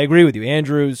Andrews. But I agree with you.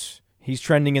 Andrews, he's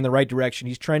trending in the right direction.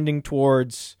 He's trending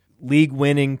towards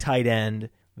league-winning tight end,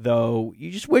 though you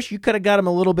just wish you could have got him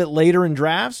a little bit later in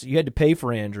drafts. You had to pay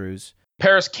for Andrews.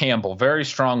 Paris Campbell, very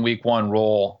strong week 1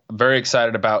 role. I'm very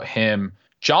excited about him.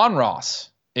 John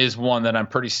Ross is one that I'm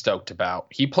pretty stoked about.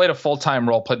 He played a full-time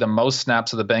role, played the most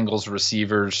snaps of the Bengals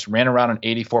receivers, ran around an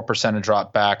 84% of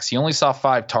dropbacks. He only saw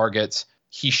 5 targets.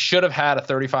 He should have had a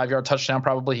 35-yard touchdown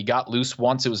probably. He got loose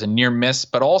once. It was a near miss.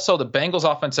 But also the Bengals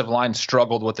offensive line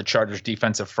struggled with the Chargers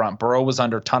defensive front. Burrow was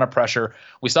under a ton of pressure.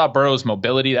 We saw Burrow's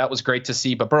mobility. That was great to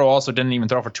see. But Burrow also didn't even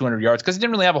throw for 200 yards because he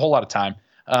didn't really have a whole lot of time.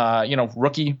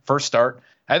 Rookie, first start.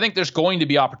 I think there's going to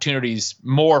be opportunities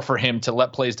more for him to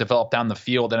let plays develop down the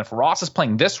field. And if Ross is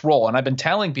playing this role, and I've been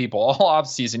telling people all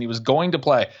offseason he was going to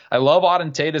play. I love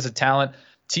Auden Tate as a talent.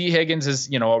 T. Higgins is,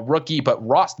 a rookie, but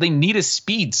Ross, they need his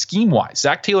speed scheme-wise.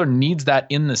 Zach Taylor needs that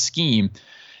in the scheme.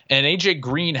 And A.J.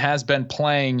 Green has been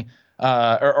playing,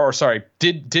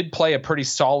 did play a pretty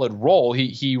solid role.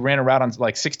 He ran around on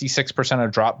like 66%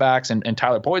 of dropbacks, and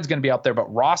Tyler Boyd's going to be out there,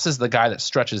 but Ross is the guy that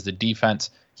stretches the defense.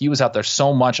 He was out there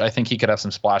so much, I think he could have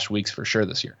some splash weeks for sure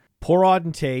this year. Poor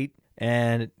Auden Tate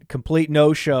and complete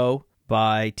no-show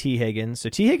by T. Higgins. So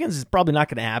T. Higgins is probably not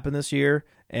going to happen this year.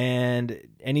 And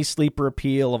any sleeper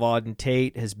appeal of Auden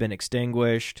Tate has been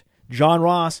extinguished. John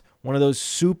Ross, one of those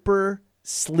super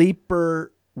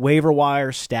sleeper waiver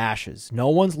wire stashes. No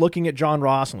one's looking at John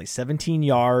Ross, only 17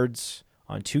 yards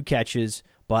on 2 catches,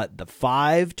 but the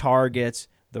 5 targets,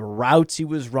 the routes he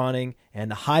was running, and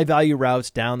the high-value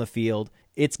routes down the field,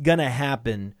 it's going to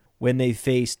happen when they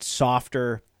faced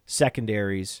softer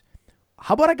secondaries.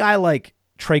 How about a guy like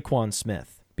Traquan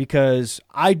Smith? Because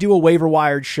I do a waiver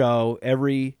wired show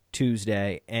every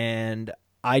Tuesday, and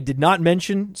I did not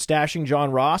mention stashing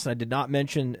John Ross, and I did not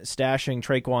mention stashing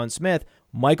Traquan Smith.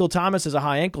 Michael Thomas has a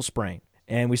high ankle sprain,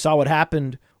 and we saw what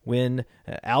happened when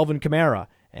Alvin Kamara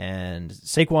and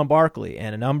Saquon Barkley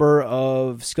and a number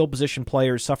of skill position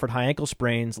players suffered high ankle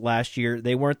sprains last year.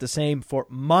 They weren't the same for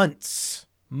months.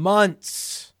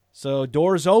 So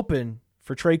doors open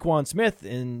for Traquan Smith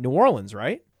in New Orleans,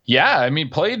 right? Yeah, I mean,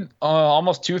 played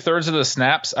almost 2/3 of the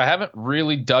snaps. I haven't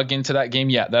really dug into that game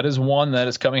yet. That is one that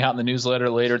is coming out in the newsletter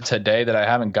later today that I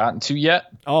haven't gotten to yet.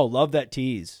 Oh, love that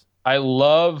tease. I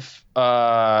love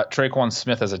Traquan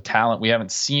Smith as a talent. We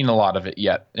haven't seen a lot of it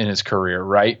yet in his career,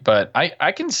 right? But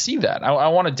I can see that. I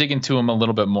want to dig into him a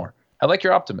little bit more. I like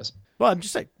your optimism. Well, I'm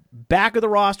just saying, back of the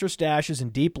roster stashes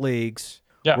in deep leagues,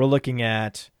 we're looking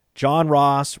at John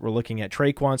Ross, we're looking at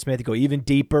Traquan Smith. You go even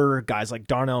deeper, guys like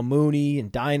Darnell Mooney and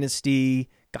Dynasty,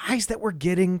 guys that were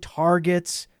getting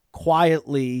targets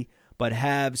quietly but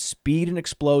have speed and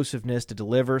explosiveness to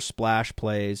deliver splash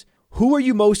plays. Who are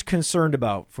you most concerned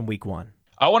about from week 1?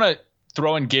 I want to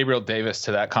throw in Gabriel Davis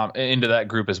to into that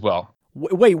group as well.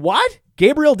 Wait, what?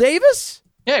 Gabriel Davis?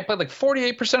 Yeah, he played like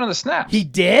 48% of the snaps. He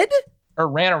did? Or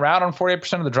ran around on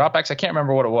 48% of the dropbacks. I can't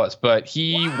remember what it was, but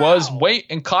he was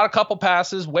and caught a couple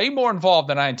passes, way more involved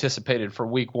than I anticipated for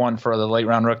week 1 for the late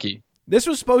round rookie. This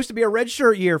was supposed to be a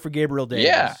redshirt year for Gabriel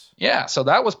Davis. Yeah. So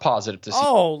that was positive to see.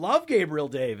 Oh, love Gabriel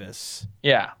Davis.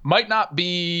 Yeah. Might not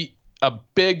be a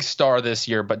big star this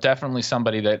year, but definitely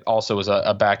somebody that also is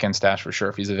a back-end stash for sure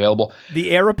if he's available.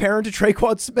 The heir apparent to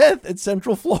Traquan Smith in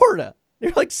Central Florida.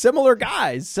 They're like similar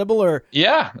guys, similar.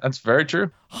 Yeah, that's very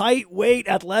true. Height, weight,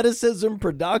 athleticism,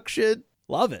 production.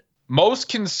 Love it. Most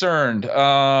concerned,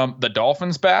 the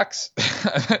Dolphins backs.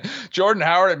 Jordan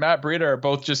Howard and Matt Breida are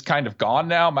both just kind of gone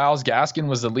now. Myles Gaskin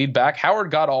was the lead back.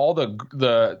 Howard got all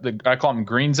the I call them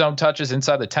green zone touches,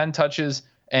 inside the 10 touches,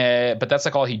 but that's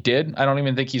like all he did. I don't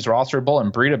even think he's rosterable,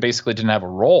 and Breida basically didn't have a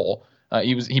role.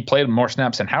 He played more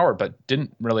snaps than Howard, but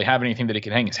didn't really have anything that he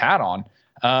could hang his hat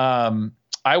on.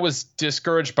 I was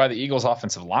discouraged by the Eagles'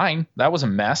 offensive line. That was a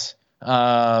mess.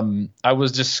 I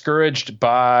was discouraged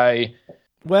by...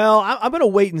 Well, I'm going to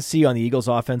wait and see on the Eagles'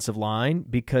 offensive line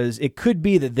because it could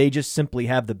be that they just simply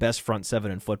have the best front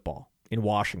seven in football in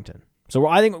Washington. So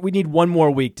I think we need one more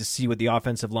week to see what the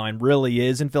offensive line really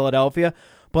is in Philadelphia.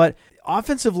 But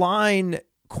offensive line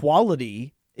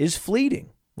quality is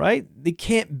fleeting, right? They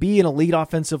can't be an elite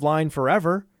offensive line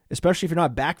forever, especially if you're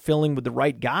not backfilling with the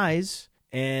right guys.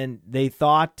 And they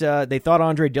thought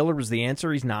Andre Dillard was the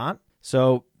answer. He's not.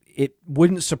 So it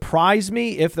wouldn't surprise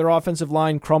me if their offensive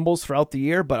line crumbles throughout the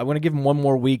year, but I want to give them one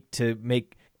more week to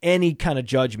make any kind of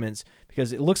judgments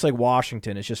because it looks like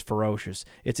Washington is just ferocious.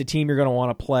 It's a team you're going to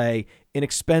want to play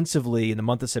inexpensively in the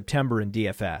month of September in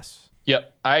DFS.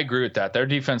 Yep, I agree with that. Their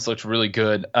defense looks really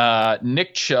good.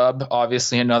 Nick Chubb,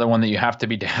 obviously another one that you have to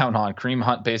be down on. Kareem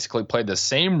Hunt basically played the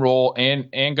same role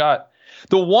and got...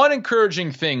 The one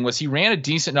encouraging thing was he ran a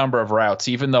decent number of routes,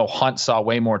 even though Hunt saw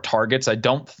way more targets. I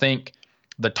don't think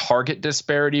the target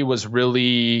disparity was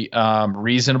really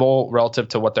reasonable relative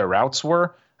to what their routes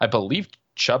were. I believe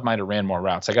Chubb might have ran more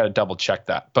routes. I got to double check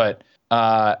that. But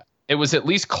it was at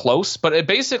least close. But it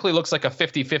basically looks like a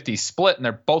 50-50 split, and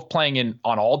they're both playing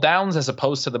on all downs as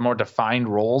opposed to the more defined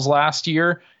roles last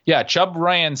year. Yeah, Chubb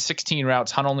ran 16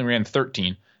 routes. Hunt only ran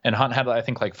 13. And Hunt had, I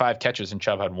think, like 5 catches, and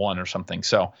Chubb had 1 or something.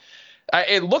 So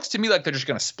it looks to me like they're just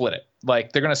going to split it.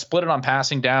 Like they're going to split it on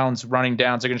passing downs, running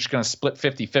downs. They're just going to split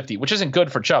 50-50, which isn't good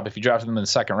for Chubb if you drafted him in the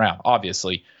second round,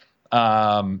 obviously.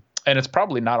 And it's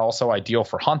probably not also ideal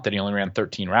for Hunt that he only ran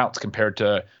 13 routes compared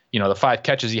to, the 5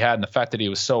 catches he had and the fact that he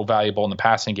was so valuable in the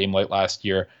passing game late last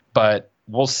year. But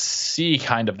we'll see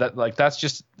kind of that. Like that's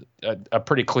just a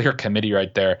pretty clear committee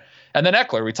right there. And then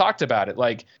Eckler, we talked about it.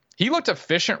 Like, he looked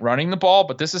efficient running the ball,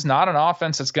 but this is not an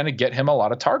offense that's going to get him a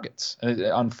lot of targets.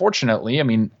 Unfortunately, I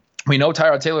mean, we know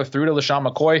Tyrod Taylor threw to LeSean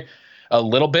McCoy a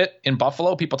little bit in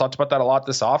Buffalo. People talked about that a lot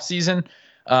this offseason.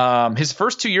 His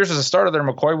first 2 years as a starter there,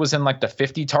 McCoy was in like the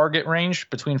 50 target range,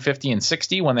 between 50 and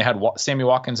 60 when they had Sammy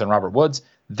Watkins and Robert Woods.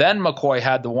 Then McCoy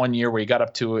had the 1 year where he got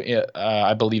up to,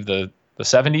 I believe, the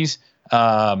 70s.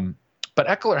 But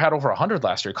Eckler had over 100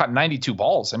 last year. He caught 92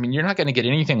 balls. I mean, you're not going to get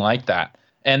anything like that.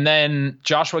 And then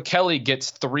Joshua Kelly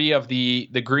gets 3 of the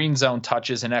green zone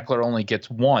touches, and Eckler only gets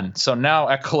 1. So now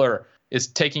Eckler is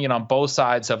taking it on both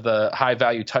sides of the high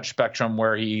value touch spectrum,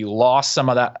 where he lost some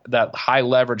of that high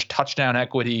leverage touchdown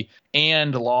equity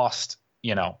and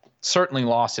certainly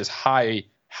lost his high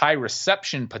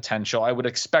reception potential. I would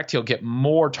expect he'll get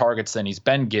more targets than he's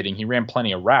been getting. He ran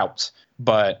plenty of routes,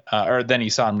 but or than he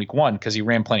saw in week 1 because he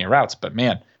ran plenty of routes. But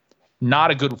man, not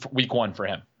a good week 1 for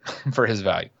him for his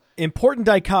value. Important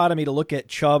dichotomy to look at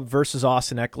Chubb versus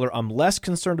Austin Eckler. I'm less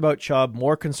concerned about Chubb,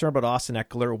 more concerned about Austin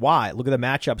Eckler. Why? Look at the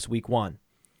matchups week 1.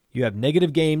 You have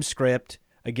negative game script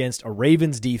against a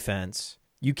Ravens defense.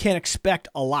 You can't expect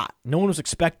a lot. No one was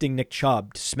expecting Nick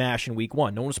Chubb to smash in week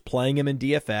 1. No one was playing him in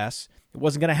DFS. It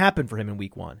wasn't going to happen for him in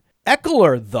week 1.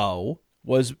 Eckler, though,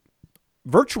 was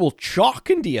virtual chalk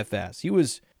in DFS. He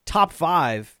was top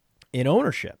 5 in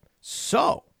ownership.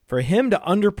 So for him to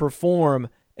underperform,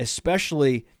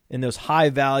 especially in those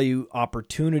high-value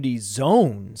opportunity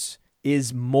zones,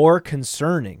 is more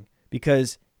concerning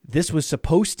because this was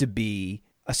supposed to be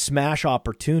a smash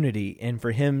opportunity, and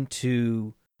for him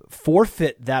to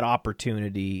forfeit that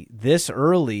opportunity this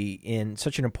early in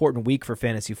such an important week for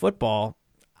fantasy football,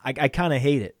 I kind of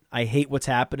hate it. I hate what's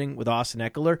happening with Austin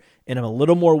Eckler, and I'm a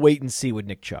little more wait and see with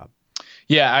Nick Chubb.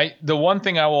 Yeah, the one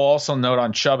thing I will also note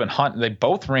on Chubb and Hunt, they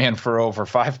both ran for over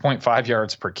 5.5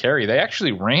 yards per carry. They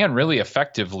actually ran really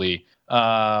effectively.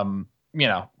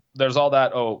 there's all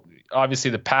that. Oh,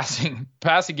 obviously the passing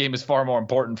game is far more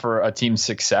important for a team's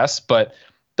success, but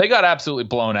they got absolutely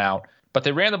blown out. But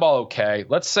they ran the ball okay.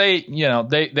 Let's say,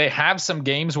 they have some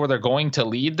games where they're going to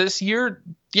lead this year.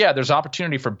 Yeah, there's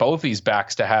opportunity for both these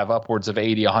backs to have upwards of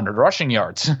 80, 100 rushing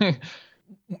yards.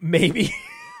 Maybe.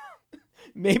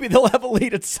 Maybe they'll have a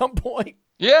lead at some point.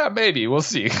 Yeah, maybe. We'll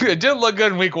see. It did look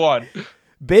good in week 1.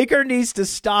 Baker needs to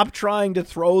stop trying to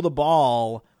throw the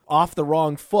ball off the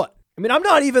wrong foot. I mean, I'm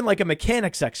not even like a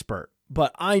mechanics expert,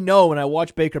 but I know when I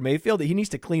watch Baker Mayfield that he needs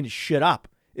to clean his shit up.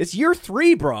 It's year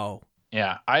 3, bro.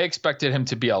 Yeah, I expected him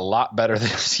to be a lot better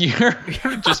this year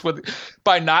just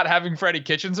by not having Freddie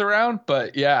Kitchens around.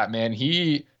 But yeah, man,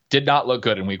 he did not look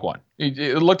good in week 1.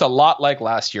 It looked a lot like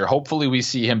last year. Hopefully we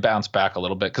see him bounce back a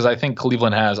little bit because I think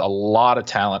Cleveland has a lot of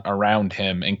talent around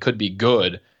him and could be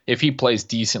good if he plays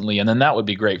decently. And then that would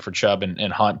be great for Chubb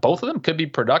and Hunt. Both of them could be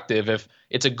productive if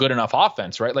it's a good enough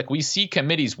offense, right? Like we see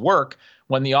committees work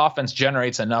when the offense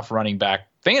generates enough running back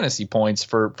fantasy points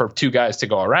for 2 guys to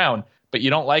go around. But you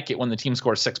don't like it when the team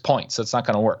scores 6 points. So it's not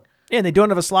going to work. And they don't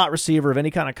have a slot receiver of any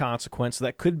kind of consequence. So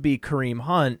that could be Kareem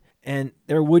Hunt, and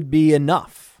there would be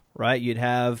enough, right? You'd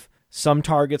have some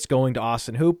targets going to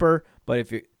Austin Hooper, but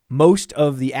if most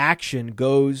of the action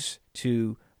goes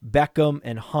to Beckham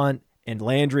and Hunt and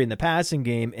Landry in the passing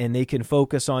game, and they can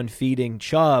focus on feeding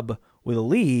Chubb with a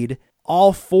lead,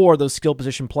 all 4 of those skill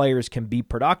position players can be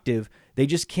productive. They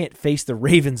just can't face the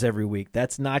Ravens every week.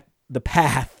 That's not the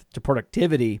path to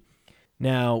productivity.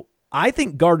 Now, I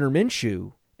think Gardner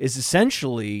Minshew is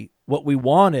essentially what we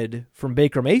wanted from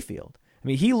Baker Mayfield. I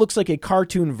mean, he looks like a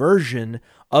cartoon version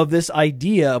of this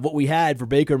idea of what we had for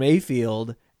Baker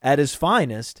Mayfield at his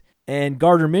finest, and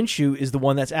Gardner Minshew is the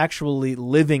one that's actually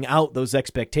living out those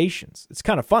expectations. It's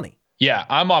kind of funny. Yeah,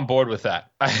 I'm on board with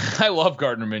that. I love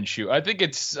Gardner Minshew. I think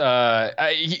it's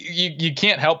you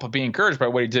can't help but be encouraged by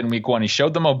what he did in week 1. He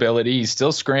showed the mobility. He's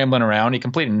still scrambling around. He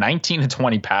completed 19 to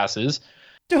 20 passes.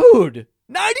 Dude,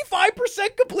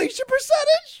 95% completion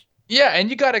percentage? Yeah, and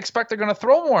you got to expect they're going to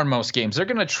throw more in most games. They're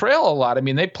going to trail a lot. I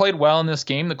mean, they played well in this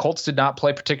game. The Colts did not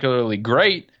play particularly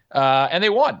great, and they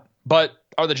won. But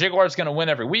are the Jaguars going to win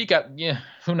every week? Yeah,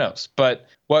 who knows? But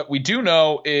what we do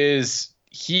know is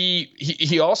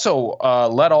he also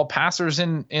led all passers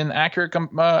in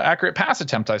accurate pass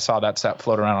attempt. I saw that stat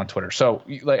float around on Twitter. So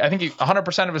I think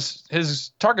 100% of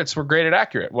his targets were graded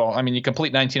accurate. Well, I mean, you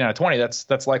complete 19 out of 20.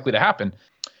 That's likely to happen.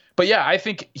 But yeah, I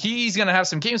think he's going to have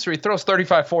some games where he throws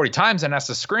 35, 40 times and has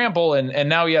to scramble. And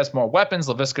now he has more weapons.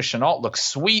 Laviska Shenault looks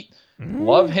sweet.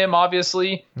 Love him,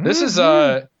 obviously. This is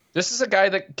a guy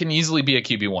that can easily be a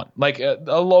QB1, like a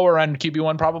lower end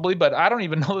QB1 probably. But I don't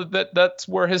even know that that's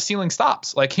where his ceiling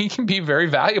stops. Like he can be very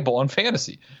valuable in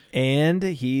fantasy. And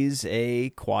he's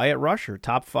a quiet rusher,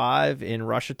 top 5 in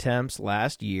rush attempts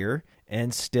last year,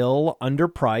 and still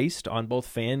underpriced on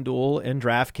both FanDuel and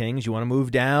DraftKings. You want to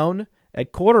move down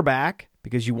at quarterback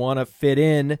because you want to fit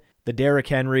in the Derrick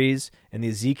Henrys and the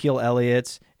Ezekiel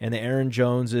Elliott's and the Aaron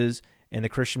Joneses and the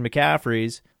Christian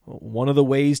McCaffreys. One of the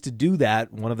ways to do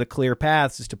that, one of the clear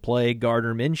paths, is to play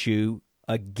Gardner Minshew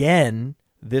again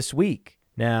this week.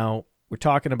 Now, we're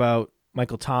talking about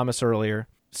Michael Thomas earlier.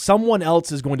 Someone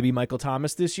else is going to be Michael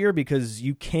Thomas this year because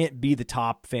you can't be the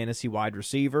top fantasy wide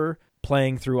receiver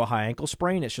playing through a high ankle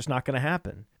sprain. It's just not going to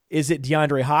happen. Is it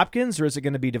DeAndre Hopkins or is it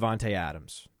going to be Devontae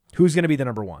Adams? Who's going to be the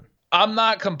number 1? I'm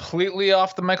not completely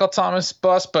off the Michael Thomas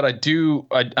bus, but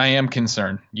I am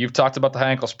concerned. You've talked about the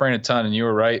high ankle sprain a ton, and you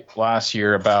were right last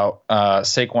year about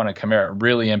Saquon and Kamara. It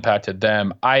really impacted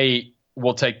them. I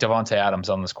will take Devontae Adams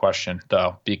on this question,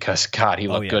 though, because, God, he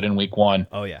looked good in week 1.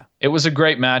 Oh, yeah. It was a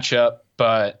great matchup,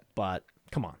 but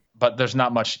come on. But there's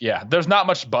not much. Yeah, there's not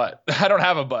much but. I don't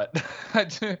have a but.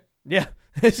 Yeah,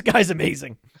 this guy's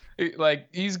amazing. Like,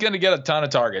 he's going to get a ton of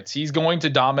targets. He's going to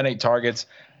dominate targets.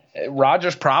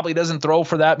 Rodgers probably doesn't throw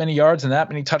for that many yards and that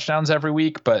many touchdowns every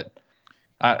week, but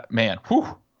man,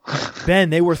 whew. Ben,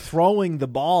 they were throwing the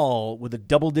ball with a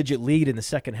double-digit lead in the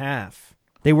second half.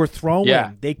 They were throwing.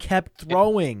 Yeah. They kept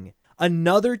throwing.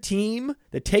 Another team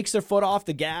that takes their foot off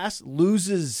the gas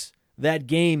loses that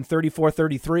game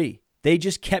 34-33. They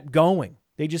just kept going.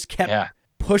 They just kept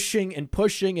pushing and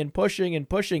pushing and pushing and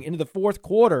pushing into the fourth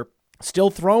quarter, still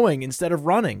throwing instead of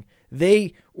running.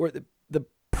 They were the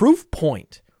proof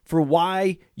point for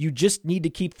why you just need to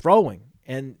keep throwing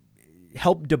and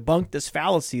help debunk this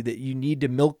fallacy that you need to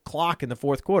milk clock in the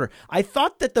fourth quarter. I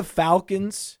thought that the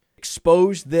Falcons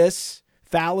exposed this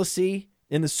fallacy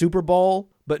in the Super Bowl,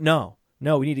 but no,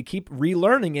 we need to keep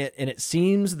relearning it. And it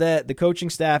seems that the coaching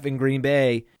staff in Green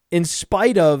Bay, in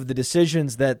spite of the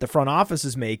decisions that the front office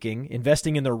is making,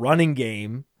 investing in the running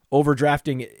game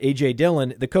overdrafting A.J.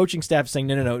 Dillon, the coaching staff is saying,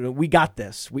 no, we got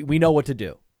this. We know what to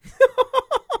do.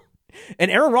 And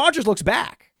Aaron Rodgers looks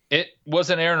back. It was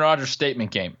an Aaron Rodgers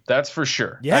statement game. That's for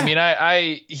sure. Yeah. I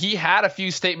mean, he had a few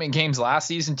statement games last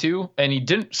season too, and he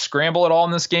didn't scramble at all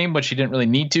in this game, which he didn't really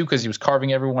need to because he was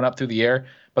carving everyone up through the air.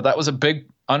 But that was a big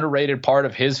underrated part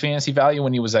of his fantasy value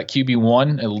when he was at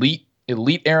QB1,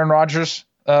 elite Aaron Rodgers,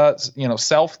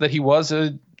 self that he was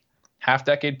a half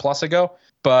decade plus ago.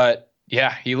 But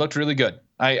yeah, he looked really good.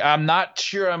 I'm not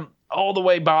sure I'm all the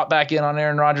way bought back in on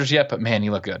Aaron Rodgers yet, but man, he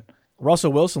looked good.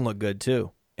 Russell Wilson looked good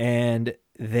too. And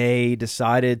they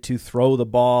decided to throw the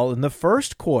ball in the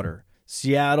first quarter.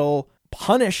 Seattle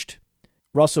punished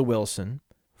Russell Wilson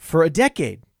for a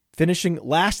decade, finishing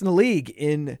last in the league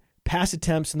in pass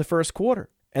attempts in the first quarter.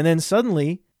 And then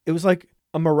suddenly it was like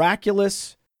a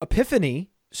miraculous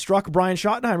epiphany struck Brian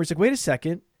Schottenheimer. He's like, wait a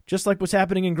second, just like what's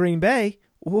happening in Green Bay.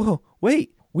 Whoa,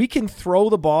 wait, we can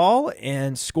throw the ball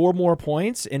and score more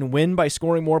points and win by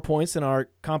scoring more points than our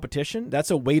competition. That's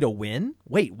a way to win.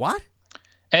 Wait, what?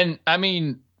 And I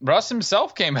mean, Russ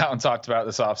himself came out and talked about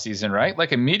this offseason, right?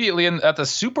 Like immediately at the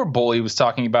Super Bowl, he was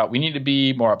talking about we need to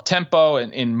be more up tempo.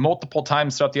 And in multiple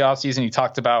times throughout the offseason, he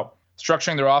talked about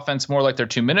structuring their offense more like their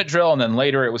 2-minute drill. And then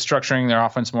later it was structuring their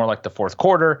offense more like the fourth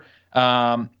quarter.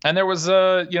 And there was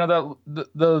the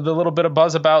little bit of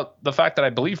buzz about the fact that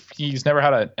I believe he's never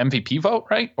had an MVP vote,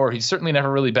 right? Or he's certainly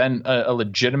never really been a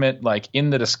legitimate, like in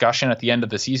the discussion at the end of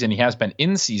the season. He has been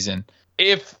in season.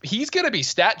 If he's going to be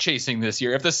stat chasing this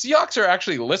year, if the Seahawks are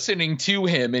actually listening to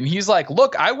him and he's like,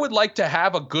 look, I would like to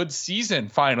have a good season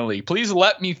finally. Please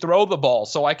let me throw the ball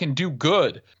so I can do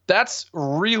good. That's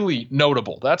really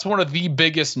notable. That's one of the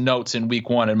biggest notes in week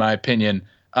one, in my opinion.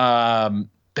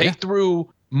 They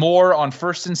threw more on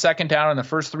first and second down in the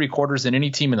first three quarters than any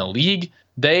team in the league.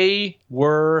 They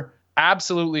were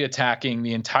absolutely attacking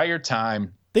the entire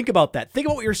time. Think about that. Think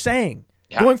about what you're saying.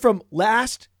 Yeah. Going from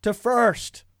last to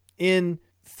first in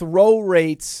throw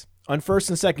rates on first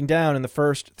and second down in the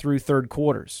first through third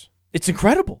quarters. It's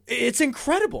incredible. It's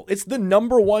incredible. It's the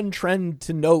number one trend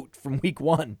to note from week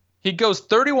one. He goes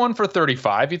 31 for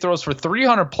 35. He throws for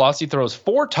 300 plus. He throws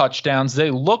 4 touchdowns. They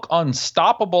look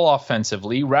unstoppable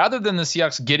offensively rather than the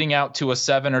Seahawks getting out to a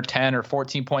 7 or 10 or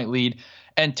 14 point lead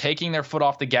and taking their foot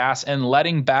off the gas and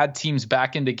letting bad teams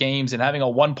back into games and having a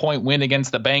 1-point win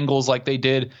against the Bengals like they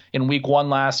did in week one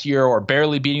last year, or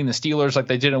barely beating the Steelers like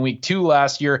they did in week 2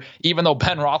 last year, even though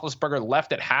Ben Roethlisberger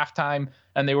left at halftime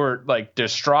and they were like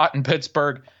distraught in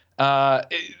Pittsburgh.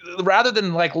 Rather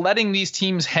than like letting these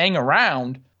teams hang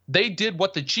around, they did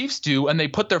what the Chiefs do, and they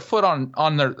put their foot on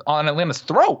Atlanta's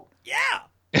throat.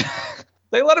 Yeah.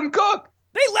 They let him cook.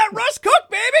 They let Russ cook,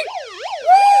 baby.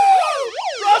 Woo!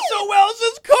 Russell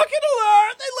Wilson's cooking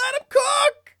alert. They let him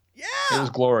cook. Yeah. It was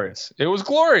glorious. It was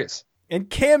glorious. And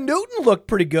Cam Newton looked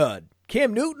pretty good.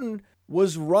 Cam Newton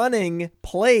was running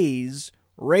plays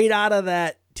right out of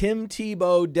that Tim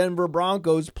Tebow Denver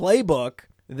Broncos playbook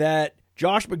that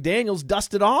Josh McDaniels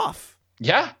dusted off.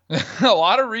 Yeah, a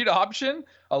lot of read option,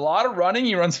 a lot of running.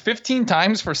 He runs 15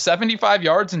 times for 75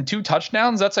 yards and 2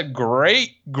 touchdowns. That's a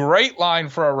great line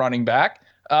for a running back.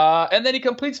 And then he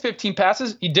completes 15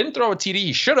 passes. He didn't throw a TD.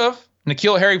 He should have.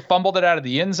 N'Keal Harry fumbled it out of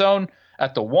the end zone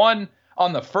at the 1.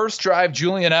 On the first drive,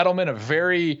 Julian Edelman,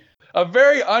 a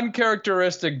very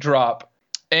uncharacteristic drop.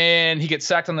 And he gets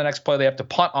sacked on the next play. They have to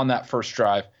punt on that first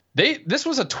drive. This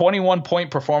was a 21-point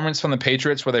performance from the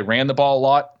Patriots where they ran the ball a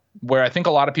lot, where I think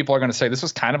a lot of people are going to say this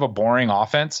was kind of a boring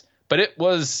offense, but it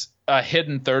was a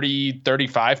hidden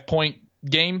 35 point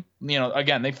game.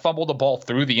 Again, they fumbled the ball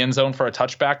through the end zone for a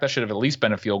touchback. That should have at least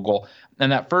been a field goal.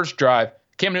 And that first drive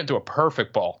came into a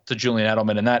perfect ball to Julian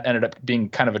Edelman, and that ended up being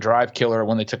kind of a drive killer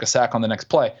when they took a sack on the next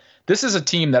play. This is a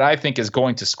team that I think is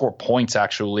going to score points,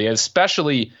 actually,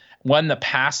 especially when the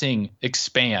passing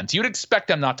expands. You'd expect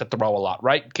them not to throw a lot,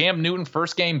 right? Cam Newton,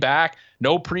 first game back,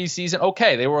 no preseason.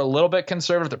 Okay, they were a little bit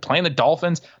conservative. They're playing the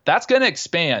Dolphins. That's going to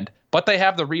expand, but they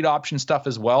have the read option stuff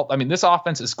as well. I mean, this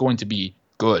offense is going to be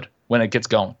good when it gets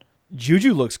going.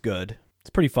 Juju looks good. It's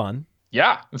pretty fun.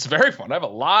 Yeah, it's very fun. I have a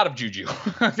lot of Juju.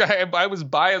 I was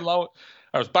buying low.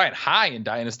 I was buying high in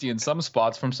Dynasty in some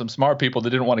spots from some smart people that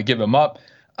didn't want to give him up.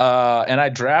 And I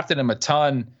drafted him a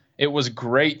ton. It was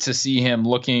great to see him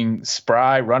looking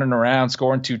spry, running around,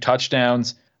 scoring 2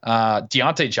 touchdowns.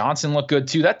 Deontay Johnson looked good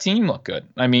too. That team looked good.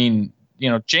 I mean,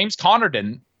 James Conner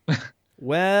didn't.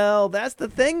 Well, that's the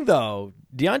thing, though.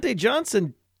 Deontay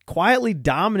Johnson quietly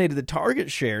dominated the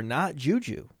target share, not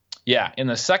Juju. Yeah, in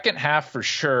the second half for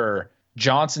sure,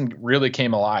 Johnson really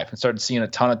came alive and started seeing a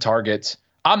ton of targets.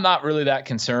 I'm not really that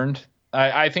concerned.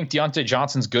 I think Deontay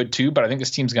Johnson's good too, but I think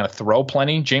this team's going to throw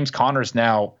plenty. James Conner's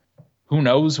now who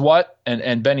knows what.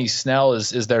 And Benny Snell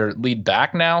is their lead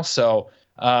back now. So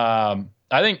I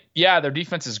think, their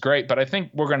defense is great, but I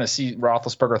think we're going to see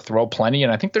Roethlisberger throw plenty,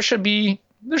 and I think there should be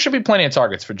plenty of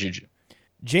targets for Juju.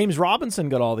 James Robinson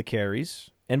got all the carries,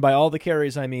 and by all the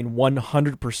carries, I mean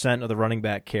 100% of the running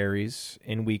back carries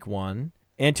in week 1.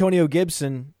 Antonio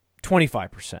Gibson,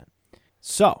 25%.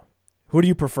 So, who do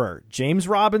you prefer, James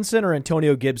Robinson or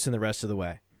Antonio Gibson the rest of the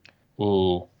way?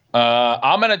 Ooh.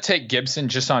 I'm going to take Gibson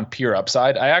just on pure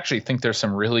upside. I actually think there's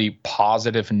some really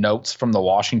positive notes from the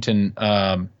Washington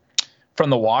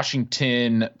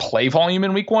play volume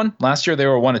in week 1. Last year, they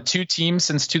were one of 2 teams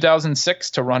since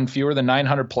 2006 to run fewer than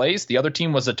 900 plays. The other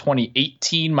team was the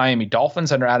 2018 Miami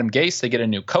Dolphins under Adam Gase. They get a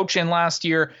new coach in last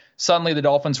year. Suddenly, the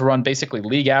Dolphins run basically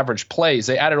league average plays.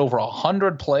 They added over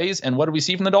 100 plays. And what did we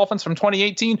see from the Dolphins from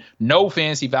 2018? No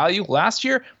fantasy value. Last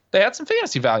year, they had some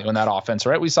fantasy value in that offense,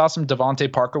 right? We saw some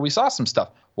Devontae Parker. We saw some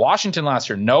stuff. Washington last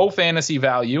year, no fantasy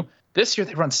value. This year,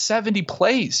 they run 70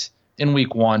 plays in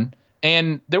week 1.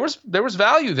 And there was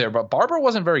value there, but Barber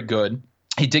wasn't very good.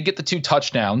 He did get the 2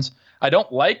 touchdowns. I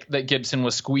don't like that Gibson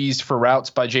was squeezed for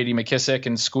routes by J.D. McKissick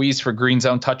and squeezed for green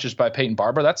zone touches by Peyton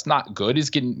Barber. That's not good.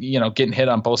 He's getting hit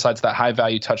on both sides of that high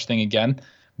value touch thing again.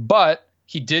 But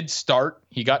he did start.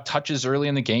 He got touches early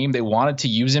in the game. They wanted to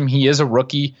use him. He is a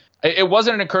rookie. It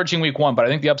wasn't an encouraging week 1, but I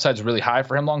think the upside is really high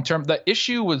for him long term. The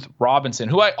issue with Robinson,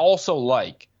 who I also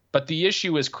like, but the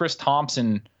issue is Chris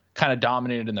Thompson kind of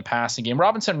dominated in the passing game.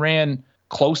 Robinson ran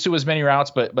close to as many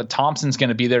routes, but Thompson's going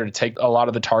to be there to take a lot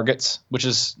of the targets, which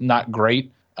is not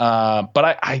great. But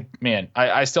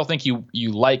I still think you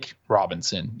like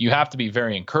Robinson. You have to be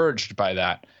very encouraged by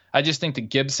that. I just think the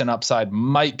Gibson upside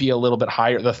might be a little bit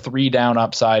higher. The 3 down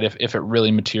upside, if it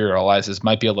really materializes,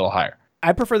 might be a little higher.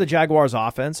 I prefer the Jaguars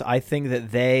offense. I think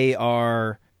that they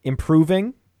are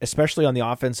improving, especially on the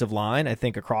offensive line. I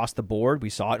think across the board, we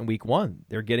saw it in week 1.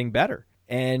 They're getting better.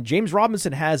 And James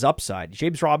Robinson has upside.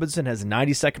 James Robinson has a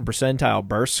 92nd percentile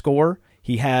burst score.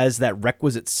 He has that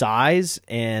requisite size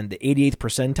and the 88th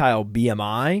percentile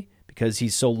BMI because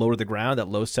he's so low to the ground, that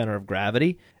low center of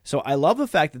gravity. So I love the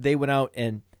fact that they went out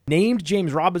and named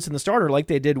James Robinson the starter like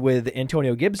they did with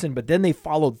Antonio Gibson, but then they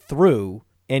followed through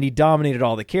and he dominated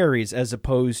all the carries as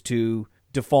opposed to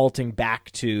defaulting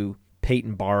back to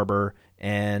Peyton Barber.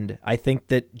 And I think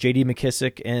that J.D.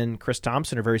 McKissick and Chris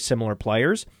Thompson are very similar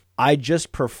players. I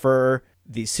just prefer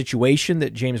the situation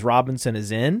that James Robinson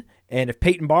is in. And if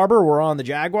Peyton Barber were on the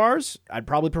Jaguars, I'd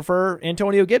probably prefer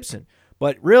Antonio Gibson.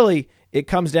 But really, it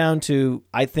comes down to,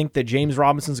 I think that James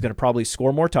Robinson's going to probably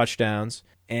score more touchdowns.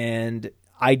 And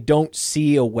I don't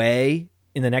see a way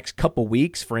in the next couple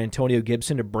weeks for Antonio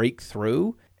Gibson to break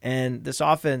through. And this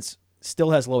offense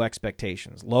still has low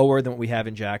expectations, lower than what we have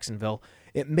in Jacksonville.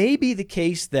 It may be the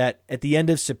case that at the end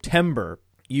of September,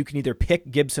 you can either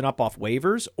pick Gibson up off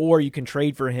waivers or you can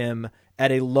trade for him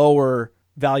at a lower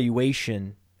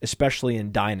valuation, especially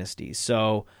in dynasties.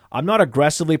 So I'm not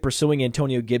aggressively pursuing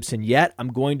Antonio Gibson yet. I'm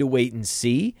going to wait and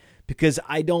see because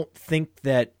I don't think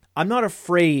that I'm not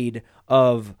afraid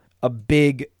of a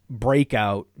big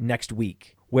breakout next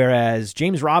week. Whereas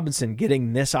James Robinson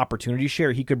getting this opportunity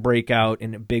share, he could break out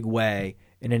in a big way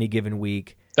in any given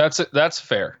week. That's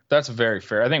fair. That's very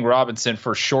fair. I think Robinson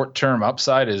for short-term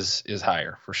upside is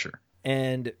higher for sure.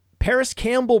 And Paris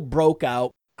Campbell broke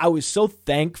out. I was so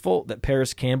thankful that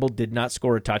Paris Campbell did not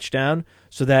score a touchdown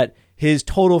so that his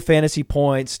total fantasy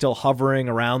points still hovering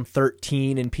around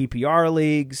 13 in PPR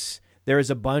leagues. There's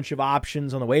a bunch of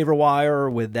options on the waiver wire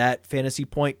with that fantasy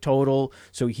point total,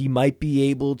 so he might be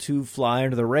able to fly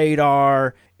under the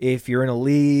radar if you're in a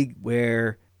league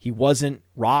where he wasn't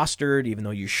rostered, even though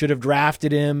you should have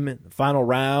drafted him in the final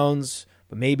rounds,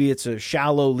 but maybe it's a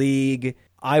shallow league.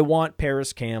 I want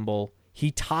Paris Campbell.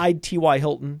 He tied T.Y.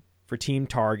 Hilton for team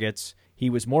targets. He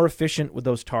was more efficient with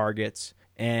those targets,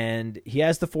 and he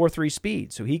has the 4.3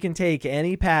 speed, so he can take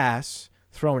any pass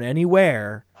thrown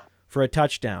anywhere for a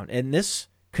touchdown. And this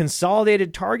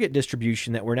consolidated target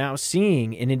distribution that we're now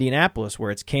seeing in Indianapolis,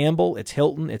 where it's Campbell, it's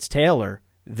Hilton, it's Taylor,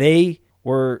 they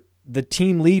were the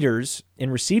team leaders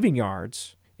in receiving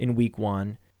yards in week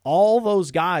 1. All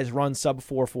those guys run sub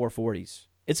 4.40s.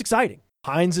 It's exciting.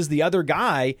 Hines is the other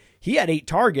guy. He had 8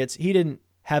 targets. He didn't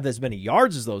have as many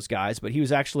yards as those guys, but he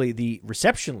was actually the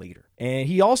reception leader. And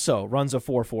he also runs a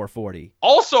 4.40.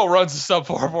 Also runs a sub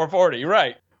 4.40,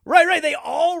 right. Right. They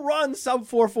all run sub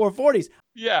 4.40s.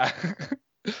 Yeah.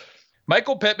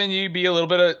 Michael Pittman, you'd be a little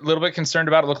bit concerned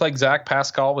about. It looked like Zach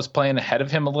Pascal was playing ahead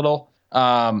of him a little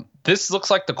This looks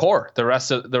like the core. The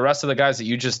rest of the guys that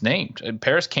you just named. And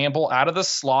Paris Campbell out of the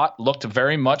slot looked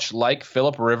very much like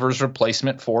Phillip Rivers'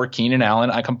 replacement for Keenan Allen.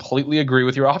 I completely agree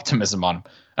with your optimism on him.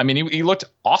 I mean, he looked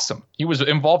awesome. He was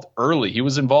involved early. He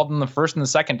was involved in the first and the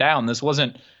second down. This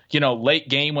wasn't, late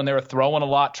game when they were throwing a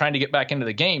lot, trying to get back into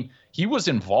the game. He was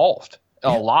involved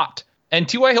a lot. And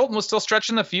T.Y. Hilton was still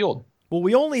stretching the field. Well,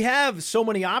 we only have so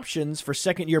many options for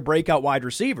second-year breakout wide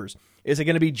receivers. Is it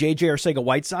going to be J.J.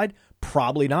 Arcega-Whiteside?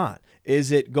 Probably not.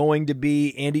 Is it going to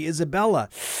be Andy Isabella?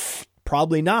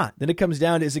 Probably not. Then it comes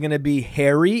down to, is it going to be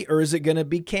Harry or is it going to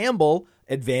be Campbell?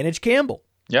 Advantage Campbell.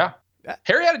 Yeah.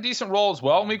 Harry had a decent role as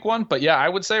well in week 1, but yeah, I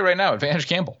would say right now, advantage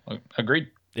Campbell. Agreed.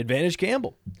 Advantage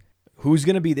Campbell. Who's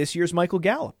going to be this year's Michael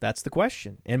Gallup? That's the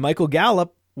question. And Michael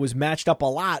Gallup was matched up a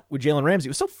lot with Jalen Ramsey. It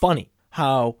was so funny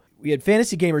how we had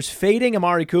fantasy gamers fading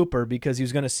Amari Cooper because he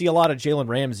was going to see a lot of Jalen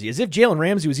Ramsey. As if Jalen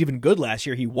Ramsey was even good last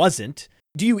year. He wasn't.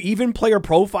 Do you even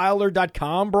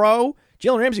playerprofiler.com, bro?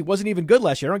 Jalen Ramsey wasn't even good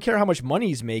last year. I don't care how much money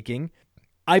he's making.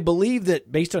 I believe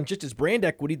that based on just his brand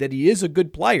equity, that he is a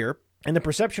good player, and the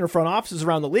perception of front offices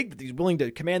around the league that he's willing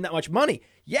to command that much money.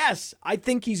 Yes, I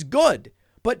think he's good.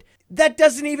 But that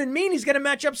doesn't even mean he's going to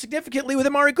match up significantly with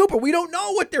Amari Cooper. We don't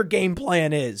know what their game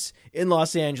plan is in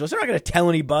Los Angeles. They're not going to tell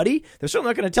anybody. They're certainly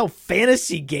not going to tell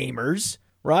fantasy gamers,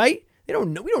 right? They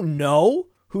don't know. We don't know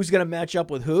who's going to match up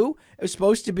with who. It was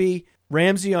supposed to be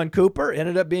Ramsey on Cooper. It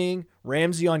ended up being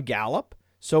Ramsey on Gallup.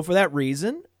 So for that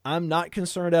reason, I'm not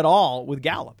concerned at all with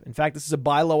Gallup. In fact, this is a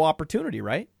buy low opportunity,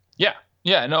 right? Yeah.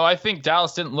 Yeah. No, I think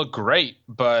Dallas didn't look great,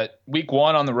 but week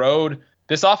 1 on the road,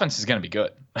 this offense is going to be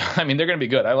good. I mean, they're going to be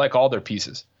good. I like all their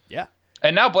pieces. Yeah.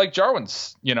 And now Blake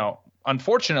Jarwin's,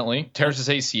 unfortunately tears his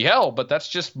ACL, but that's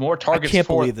just more targets. I can't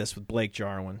believe this with Blake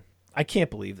Jarwin. I can't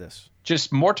believe this.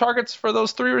 Just more targets for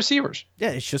those 3 receivers. Yeah,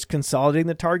 it's just consolidating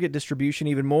the target distribution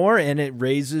even more, and it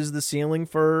raises the ceiling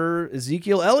for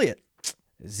Ezekiel Elliott.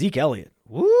 Zeke Elliott.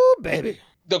 Woo, baby.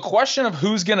 The question of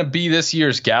who's going to be this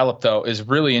year's Gallup, though, is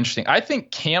really interesting. I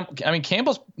think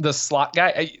Campbell's the slot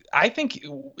guy. I think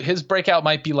his breakout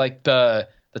might be like the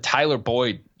Tyler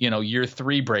Boyd, year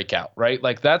 3 breakout, right?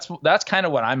 Like that's kind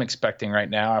of what I'm expecting right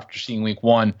now after seeing week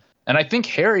 1. And I think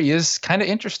Harry is kind of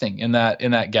interesting in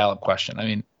that Gallup question. I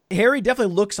mean, Harry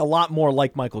definitely looks a lot more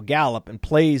like Michael Gallup and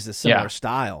plays a similar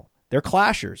style. They're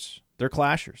clashers.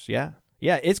 Yeah.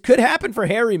 Yeah, it could happen for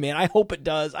Harry, man. I hope it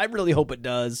does. I really hope it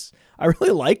does. I really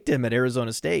liked him at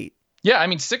Arizona State. Yeah, I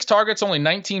mean, 6 targets, only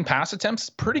 19 pass attempts.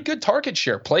 Pretty good target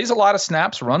share. Plays a lot of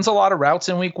snaps, runs a lot of routes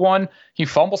in week 1. He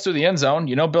fumbles through the end zone.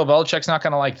 Bill Belichick's not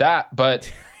going to like that,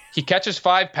 but he catches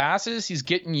 5 passes. He's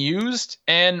getting used,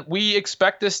 and we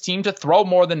expect this team to throw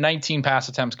more than 19 pass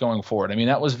attempts going forward. I mean,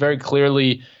 that was very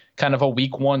clearly kind of a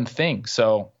week 1 thing.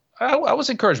 So I was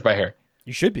encouraged by Harry.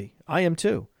 You should be. I am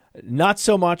too. Not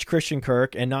so much Christian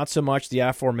Kirk and not so much the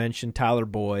aforementioned Tyler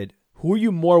Boyd. Who are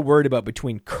you more worried about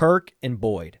between Kirk and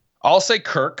Boyd? I'll say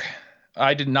Kirk.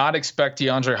 I did not expect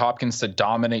DeAndre Hopkins to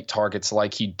dominate targets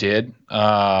like he did.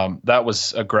 That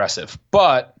was aggressive.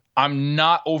 But I'm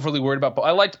not overly worried about both.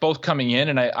 I liked both coming in,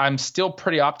 and I'm still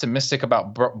pretty optimistic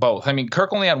about both. I mean,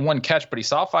 Kirk only had 1 catch, but he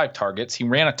saw 5 targets. He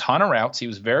ran a ton of routes. He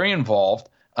was very involved.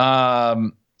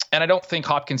 And I don't think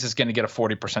Hopkins is going to get a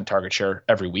 40% target share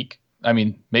every week. I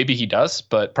mean, maybe he does,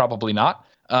 but probably not.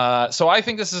 So I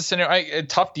think this is a scenario, a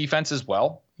tough defense as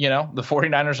well. The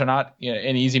 49ers are not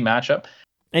an easy matchup.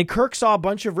 And Kirk saw a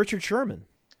bunch of Richard Sherman.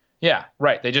 Yeah,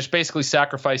 right. They just basically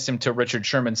sacrificed him to Richard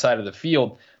Sherman's side of the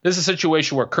field. This is a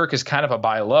situation where Kirk is kind of a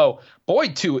buy low.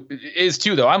 Boyd is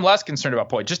too, though. I'm less concerned about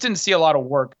Boyd. Just didn't see a lot of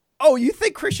work. Oh, you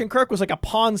think Christian Kirk was like a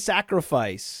pawn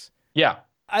sacrifice? Yeah.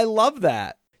 I love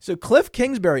that. So Cliff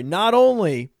Kingsbury, not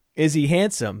only is he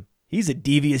handsome, he's a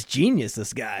devious genius,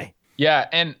 this guy. Yeah,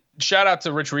 and shout out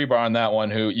to Rich Rebar on that one,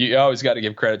 who you always got to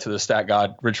give credit to the stat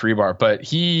god, Rich Rebar. But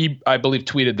he, I believe,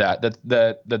 tweeted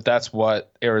that's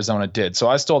what Arizona did. So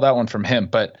I stole that one from him.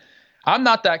 But I'm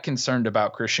not that concerned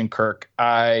about Christian Kirk.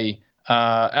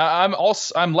 I'm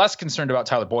less concerned about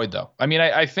Tyler Boyd, though. I mean,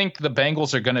 I think the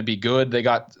Bengals are going to be good. They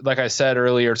got, like I said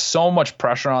earlier, so much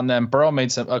pressure on them. Burrow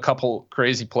made a couple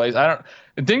crazy plays.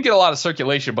 It didn't get a lot of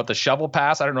circulation, but the shovel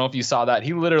pass, I don't know if you saw that.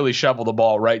 He literally shoveled the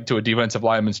ball right to a defensive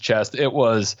lineman's chest. It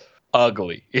was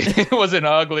ugly. It was an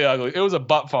ugly. It was a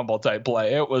butt fumble type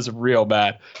play. It was real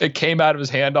bad. It came out of his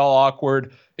hand all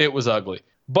awkward. It was ugly.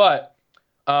 But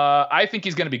I think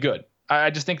he's going to be good. I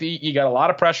just think that he got a lot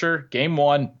of pressure. Game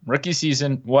 1, rookie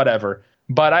season, whatever.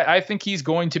 But I think he's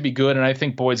going to be good, and I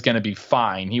think Boyd's going to be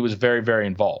fine. He was very, very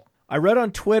involved. I read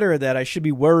on Twitter that I should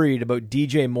be worried about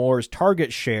DJ Moore's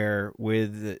target share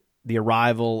with the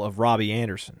arrival of Robbie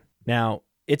Anderson. Now,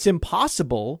 it's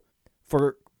impossible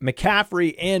for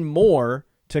McCaffrey and Moore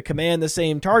to command the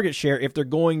same target share if they're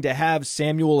going to have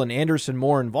Samuel and Anderson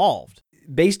more involved.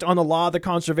 Based on the law of the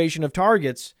conservation of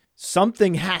targets,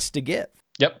 something has to give.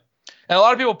 Yep. And a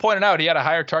lot of people pointed out he had a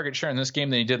higher target share in this game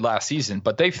than he did last season,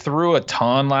 but they threw a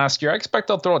ton last year. I expect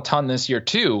they'll throw a ton this year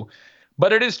too.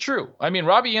 But it is true. I mean,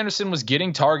 Robbie Anderson was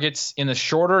getting targets in the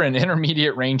shorter and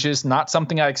intermediate ranges, not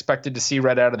something I expected to see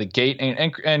right out of the gate.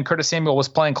 And Curtis Samuel was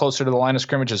playing closer to the line of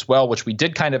scrimmage as well, which we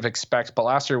did kind of expect. But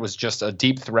last year was just a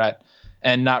deep threat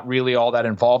and not really all that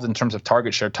involved in terms of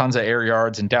target share, tons of air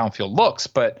yards and downfield looks.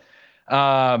 But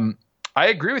I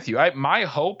agree with you. My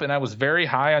hope, and I was very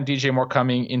high on DJ Moore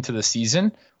coming into the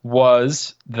season,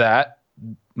 was that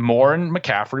Moore and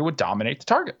McCaffrey would dominate the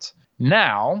targets.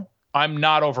 Now, I'm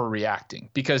not overreacting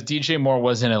because DJ Moore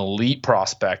was an elite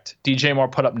prospect. DJ Moore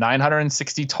put up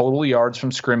 960 total yards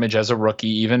from scrimmage as a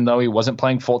rookie, even though he wasn't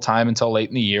playing full time until late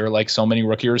in the year, like so many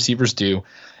rookie receivers do.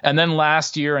 And then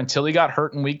last year, until he got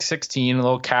hurt in week 16, a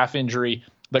little calf injury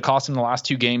that cost him the last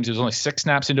 2 games. He was only 6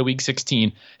 snaps into week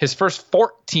 16. His first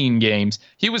 14 games,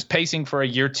 he was pacing for a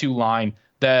year 2 line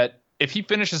that if he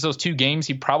finishes those 2 games,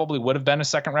 he probably would have been a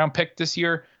second round pick this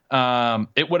year.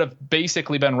 It would have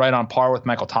basically been right on par with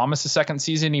Michael Thomas' second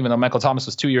season, even though Michael Thomas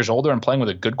was 2 years older and playing with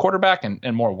a good quarterback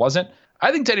and Moore wasn't.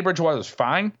 I think Teddy Bridgewater was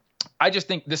fine. I just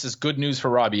think this is good news for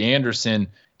Robbie Anderson,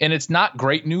 and it's not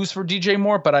great news for DJ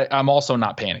Moore, but I'm also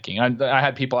not panicking. I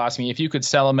had people ask me, if you could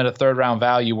sell him at a 3rd round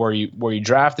value where you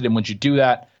drafted him, would you do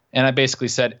that? And I basically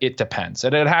said, it depends.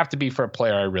 It'd have to be for a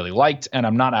player I really liked, and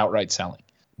I'm not outright selling.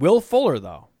 Will Fuller,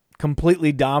 though,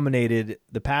 completely dominated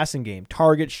the passing game.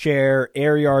 Target share,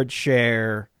 air yard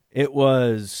share. It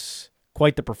was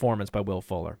quite the performance by Will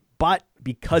Fuller. But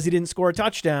because he didn't score a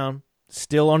touchdown,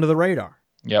 still under the radar.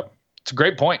 Yep. It's a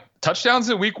great point. Touchdowns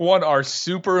in week 1 are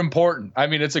super important. I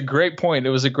mean, it's a great point.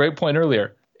 It was a great point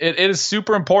earlier. It is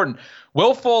super important.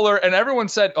 Will Fuller, and everyone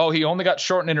said, oh, he only got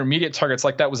short and intermediate targets,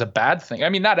 like that was a bad thing. I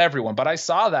mean, not everyone, but I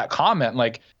saw that comment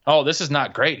like, oh, this is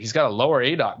not great. He's got a lower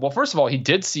ADOT. Well, first of all, he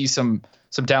did see some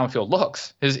downfield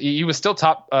looks. He was still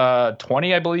top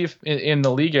 20, I believe, in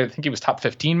the league. I think he was top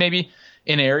 15 maybe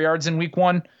in air yards in week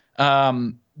 1.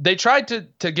 They tried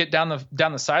to get down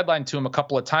the sideline to him a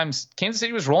couple of times. Kansas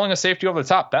City was rolling a safety over the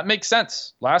top. That makes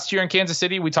sense. Last year in Kansas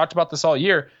City, we talked about this all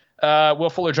year. Will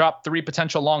Fuller dropped 3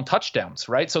 potential long touchdowns,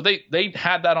 right? So they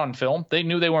had that on film. They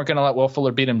knew they weren't going to let Will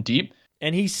Fuller beat him deep.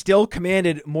 And he still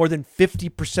commanded more than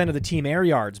 50% of the team air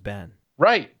yards, Ben.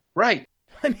 Right.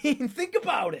 I mean, think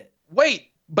about it.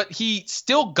 Wait, but he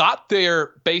still got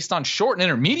there based on short and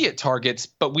intermediate targets,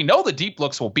 but we know the deep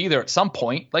looks will be there at some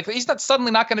point. Like, he's not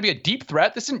suddenly not going to be a deep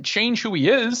threat. This didn't change who he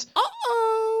is.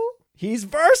 Uh-oh. He's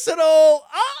versatile.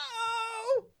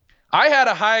 Uh-oh. I had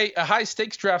a high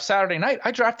stakes draft Saturday night.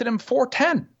 I drafted him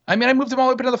 410. I mean, I moved him all the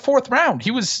way up into the 4th round.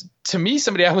 He was, to me,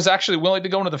 somebody I was actually willing to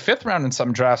go into the 5th round in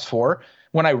some drafts for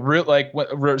when I really like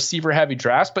receiver heavy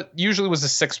drafts, but usually was a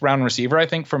 6th round receiver, I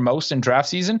think, for most in draft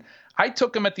season. I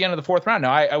took him at the end of the 4th round.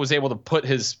 Now, I was able to put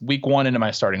his week 1 into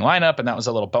my starting lineup, and that was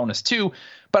a little bonus too.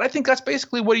 But I think that's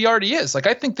basically what he already is. Like,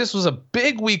 I think this was a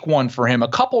big week 1 for him, a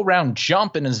couple round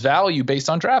jump in his value based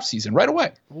on draft season right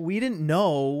away. We didn't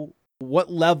know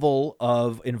what level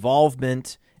of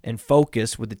involvement and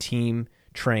focus would the team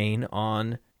train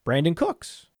on Brandon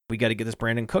Cooks. We got to get this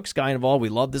Brandon Cooks guy involved. We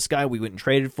love this guy. We went and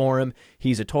traded for him.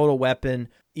 He's a total weapon.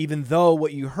 Even though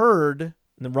what you heard in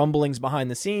the rumblings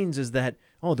behind the scenes is that,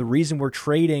 oh, the reason we're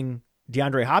trading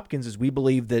DeAndre Hopkins is we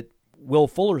believe that Will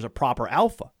Fuller is a proper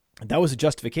alpha. And that was a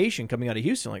justification coming out of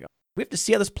Houston. Like, we have to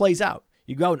see how this plays out.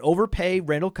 You go out and overpay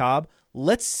Randall Cobb.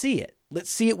 Let's see it. Let's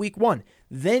see it week 1.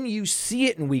 Then you see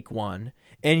it in week 1,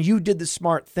 and you did the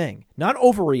smart thing. Not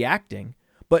overreacting,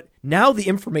 but now the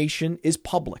information is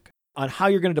public on how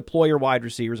you're going to deploy your wide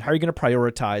receivers, how you're going to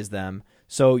prioritize them.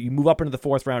 So you move up into the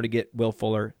 4th round to get Will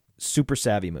Fuller. Super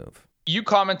savvy move. You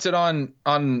commented on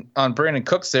Brandon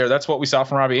Cooks there. That's what we saw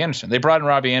from Robbie Anderson. They brought in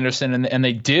Robbie Anderson, and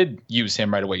they did use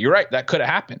him right away. You're right. That could have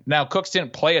happened. Now, Cooks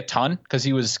didn't play a ton because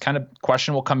he was kind of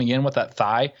questionable coming in with that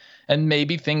thigh, and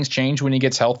maybe things change when he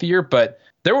gets healthier, but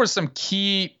there were some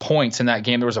key points in that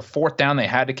game. There was a 4th down they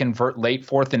had to convert late,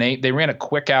 4th and 8. They ran a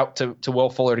quick out to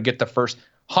Will Fuller to get the first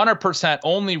 100%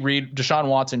 only read. Deshaun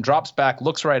Watson drops back,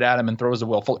 looks right at him, and throws to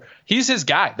Will Fuller. He's his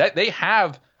guy. They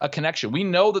have a connection. We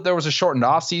know that there was a shortened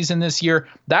offseason this year.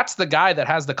 That's the guy that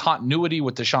has the continuity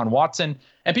with Deshaun Watson.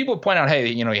 And people point out,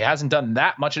 hey, he hasn't done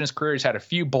that much in his career. He's had a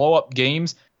few blow-up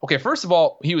games. Okay, first of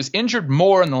all, he was injured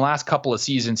more in the last couple of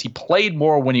seasons. He played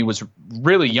more when he was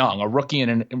really young, a rookie,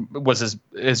 and was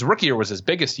his rookie year was his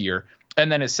biggest year,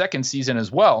 and then his second season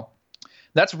as well.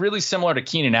 That's really similar to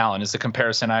Keenan Allen is the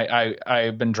comparison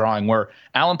I've been drawing, where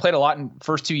Allen played a lot in the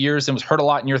first 2 years and was hurt a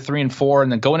lot in year 3 and 4.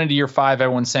 And then going into year 5,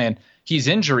 everyone's saying he's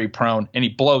injury prone and he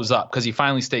blows up because he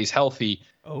finally stays healthy.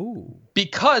 Oh,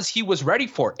 Because he was ready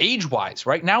for it age-wise.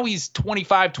 Right now he's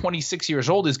 25, 26 years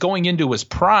old, is going into his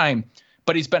prime,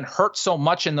 but he's been hurt so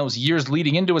much in those years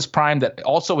leading into his prime that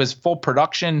also his full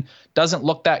production doesn't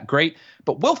look that great.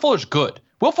 But Will Fuller's good.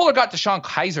 Will Fuller got DeShone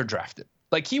Kizer drafted.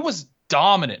 Like, he was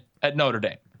dominant at Notre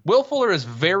Dame. Will Fuller is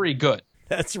very good.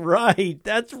 that's right.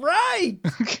 That's right.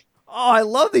 I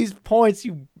love these points.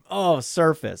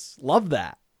 Surface. Love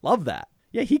that. Love that.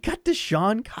 Yeah, he got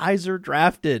DeShone Kizer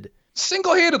drafted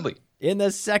Single-handedly. in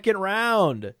the second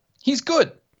round. He's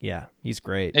good. Yeah, he's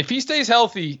great. If he stays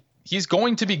healthy, he's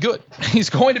going to be good. He's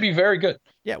going to be very good.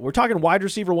 Yeah, we're talking wide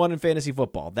receiver 1 in fantasy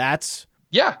football. That's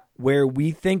Yeah. where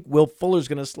we think Will Fuller's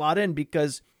going to slot in,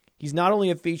 because he's not only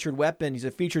a featured weapon, he's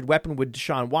a featured weapon with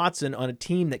Deshaun Watson on a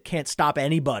team that can't stop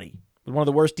anybody. With one of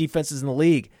the worst defenses in the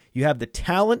league. You have the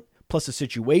talent plus the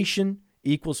situation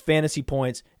equals fantasy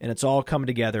points, and it's all coming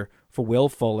together for Will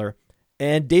Fuller.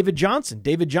 And David Johnson.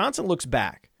 David Johnson looks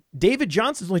back. David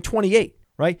Johnson's only 28,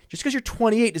 right? Just because you're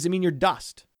 28 doesn't mean you're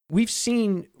dust. We've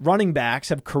seen running backs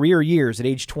have career years at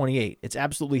age 28. It's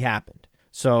absolutely happened.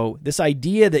 So this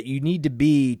idea that you need to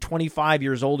be 25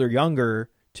 years old or younger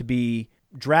to be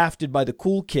drafted by the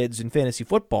cool kids in fantasy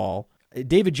football,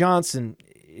 David Johnson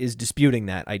is disputing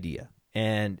that idea.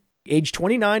 And age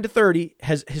 29 to 30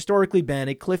 has historically been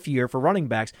a cliff year for running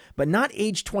backs, but not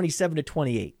age 27 to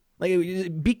 28.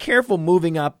 Like, be careful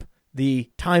moving up the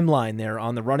timeline there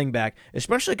on the running back,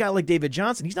 especially a guy like David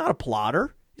Johnson. He's not a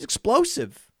plotter. He's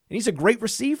explosive, and he's a great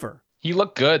receiver. He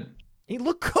looked good. He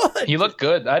looked good. He looked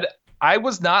good. I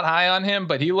was not high on him,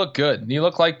 but he looked good. He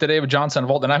looked like the David Johnson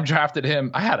of old, and I've drafted him.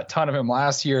 I had a ton of him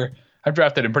last year. I've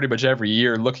drafted him pretty much every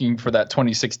year looking for that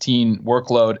 2016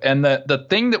 workload. And the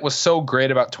thing that was so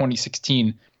great about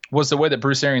 2016 was the way that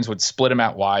Bruce Arians would split him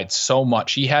out wide so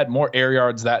much. He had more air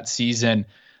yards that season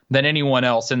than anyone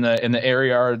else in the air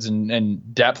yards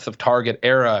and depth of target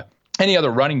era, any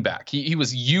other running back. He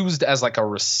was used as like a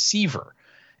receiver.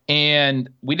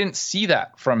 And we didn't see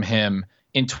that from him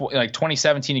in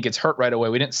 2017. He gets hurt right away.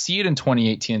 We didn't see it in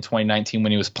 2018 and 2019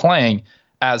 when he was playing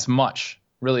as much,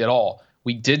 really at all.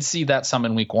 We did see that some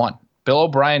in week 1. Bill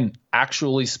O'Brien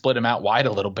actually split him out wide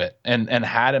a little bit and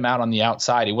had him out on the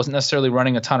outside. He wasn't necessarily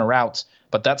running a ton of routes,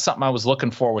 but that's something I was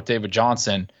looking for with David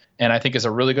Johnson, and I think is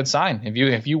a really good sign.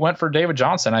 If you went for David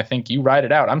Johnson, I think you ride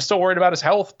it out. I'm still worried about his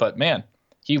health, but man,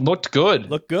 he looked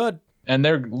good. Looked good. And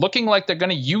they're looking like they're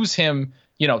going to use him.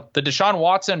 You know, the Deshaun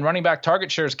Watson running back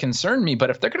target shares concern me,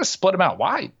 but if they're going to split him out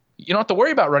wide, you don't have to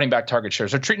worry about running back target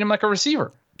shares. They're treating him like a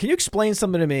receiver. Can you explain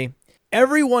something to me?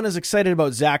 Everyone is excited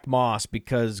about Zach Moss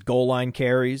because goal line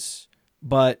carries,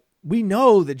 but we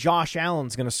know that Josh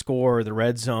Allen's going to score the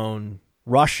red zone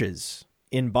rushes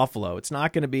in Buffalo. It's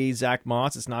not going to be Zach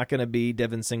Moss. It's not going to be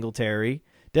Devin Singletary.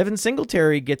 Devin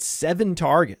Singletary gets 7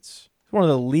 targets. He's one of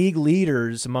the league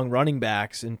leaders among running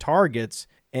backs in targets,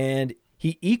 and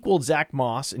he equaled Zach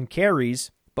Moss in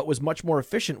carries, but was much more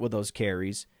efficient with those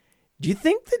carries. Do you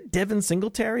think that Devin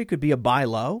Singletary could be a buy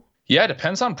low? Yeah, it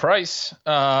depends on price.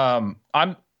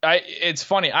 It's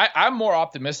funny. I'm more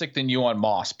optimistic than you on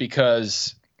Moss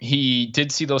because he did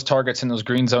see those targets in those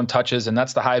green zone touches, and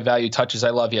that's the high value touches I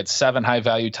love. He had 7 high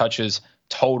value touches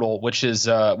total, which is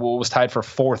what was tied for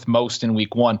 4th most in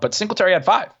week 1. But Singletary had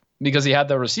 5 because he had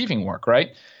the receiving work,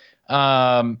 right?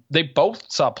 They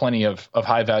both saw plenty of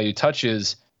high value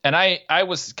touches. And I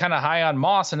was kind of high on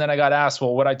Moss, and then I got asked,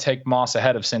 well, would I take Moss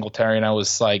ahead of Singletary? And I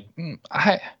was like,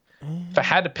 if I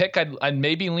had to pick, I'd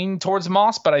maybe lean towards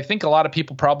Moss, but I think a lot of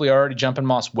people probably are already jumping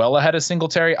Moss well ahead of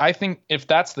Singletary. I think if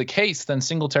that's the case, then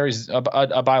Singletary's a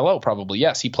buy low probably.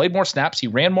 Yes, he played more snaps, he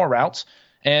ran more routes,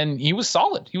 and he was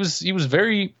solid. He was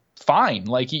very fine.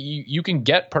 Like you can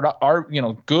get good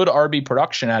RB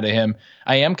production out of him.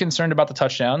 I am concerned about the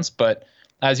touchdowns, but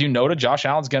as you noted, Josh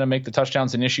Allen's going to make the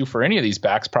touchdowns an issue for any of these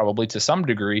backs probably to some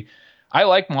degree. I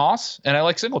like Moss and I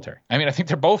like Singletary. I mean, I think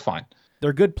they're both fine.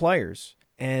 They're good players.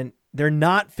 And they're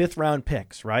not 5th round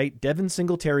picks, right? Devin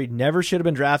Singletary never should have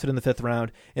been drafted in the 5th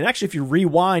round. And actually, if you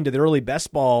rewind to the early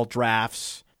best ball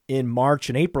drafts in March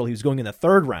and April, he was going in the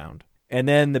 3rd round. And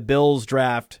then the Bills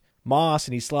draft Moss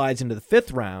and he slides into the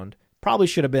 5th round. Probably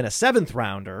should have been a 7th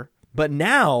rounder. But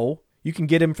now you can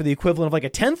get him for the equivalent of like a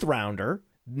 10th rounder.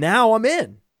 Now I'm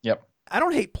in. Yep. I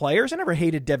don't hate players. I never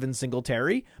hated Devin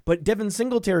Singletary. But Devin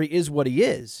Singletary is what he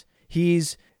is.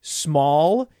 He's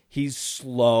small. He's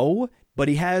slow. But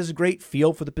he has a great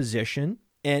feel for the position,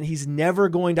 and he's never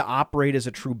going to operate as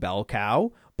a true bell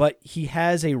cow, but he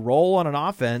has a role on an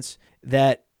offense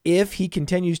that if he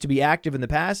continues to be active in the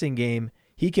passing game,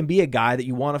 he can be a guy that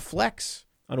you want to flex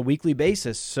on a weekly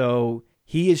basis. So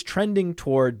he is trending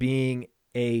toward being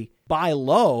a buy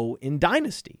low in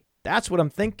Dynasty. That's what I'm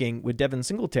thinking with Devin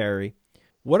Singletary.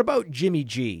 What about Jimmy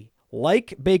G?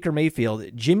 Like Baker Mayfield,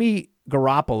 Jimmy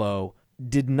Garoppolo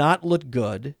did not look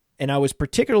good, and I was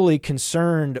particularly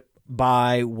concerned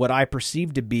by what I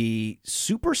perceived to be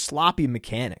super sloppy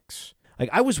mechanics. Like,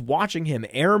 I was watching him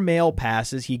airmail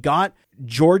passes. He got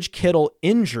George Kittle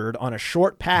injured on a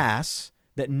short pass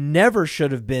that never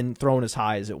should have been thrown as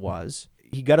high as it was.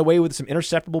 He got away with some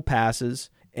interceptable passes,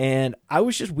 and I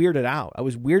was just weirded out. I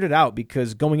was weirded out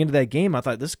because going into that game, I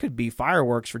thought this could be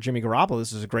fireworks for Jimmy Garoppolo.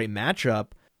 This is a great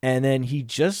matchup. And then he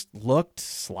just looked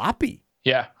sloppy.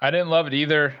 Yeah, I didn't love it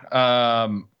either.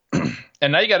 And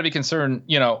now you got to be concerned.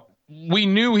 We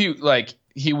knew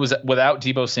he was without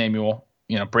Deebo Samuel.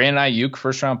 Brandon Ayuk,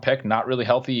 first round pick, not really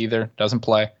healthy either, doesn't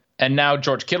play. And now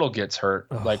George Kittle gets hurt.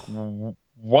 Ugh. Like,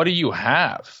 what do you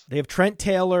have? They have Trent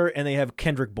Taylor and they have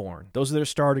Kendrick Bourne. Those are their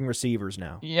starting receivers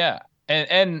now. Yeah,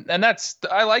 and that's,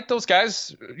 I like those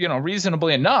guys,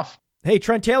 reasonably enough. Hey,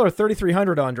 Trent Taylor,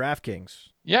 3,300 on DraftKings.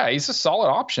 Yeah, he's a solid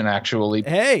option, actually.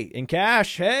 Hey, in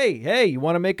cash, hey, you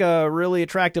want to make a really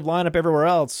attractive lineup everywhere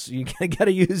else, you got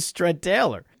to use Trent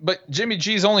Taylor. But Jimmy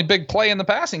G's only big play in the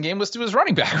passing game was to his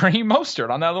running back, Raheem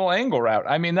Mostert, on that little angle route.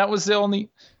 I mean, that was the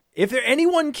only... If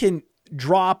anyone can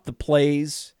drop the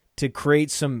plays to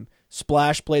create some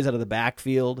splash plays out of the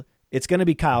backfield, it's going to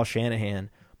be Kyle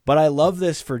Shanahan. But I love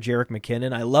this for Jerick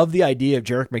McKinnon. I love the idea of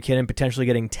Jerick McKinnon potentially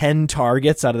getting 10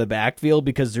 targets out of the backfield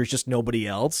because there's just nobody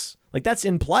else. Like, that's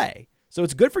in play. So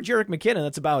it's good for Jerick McKinnon.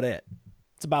 That's about it.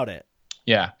 It's about it.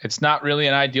 Yeah, it's not really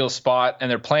an ideal spot, and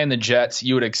they're playing the Jets.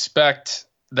 You would expect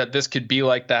that this could be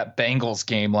like that Bengals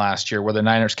game last year where the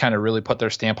Niners kind of really put their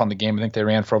stamp on the game. I think they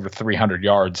ran for over 300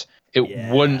 yards.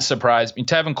 It wouldn't surprise me.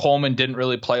 Tevin Coleman didn't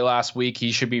really play last week.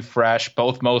 He should be fresh.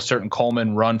 Both Mostert and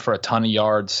Coleman run for a ton of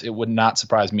yards. It would not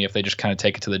surprise me if they just kind of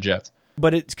take it to the Jets.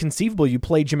 But it's conceivable you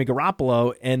play Jimmy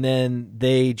Garoppolo and then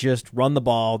they just run the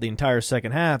ball the entire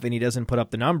second half and he doesn't put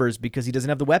up the numbers because he doesn't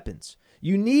have the weapons.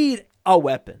 You need a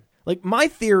weapon. Like, my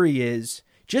theory is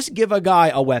just give a guy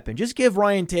a weapon. Just give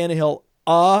Ryan Tannehill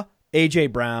a A.J.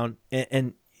 Brown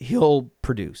and he'll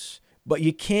produce. But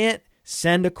you can't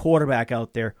send a quarterback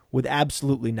out there with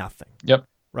absolutely nothing. Yep.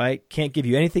 Right? Can't give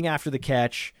you anything after the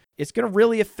catch. It's going to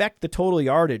really affect the total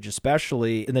yardage,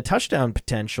 especially in the touchdown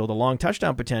potential, the long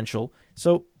touchdown potential.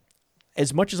 So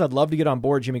as much as I'd love to get on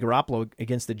board Jimmy Garoppolo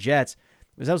against the Jets,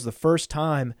 because that was the first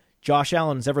time Josh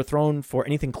Allen has ever thrown for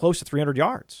anything close to 300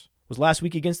 yards. It was last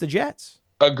week against the Jets.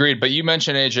 Agreed. But you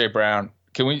mentioned A.J. Brown.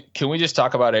 Can we just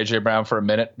talk about A.J. Brown for a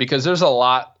minute? Because there's a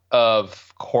lot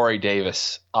of Corey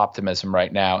Davis optimism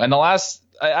right now. And I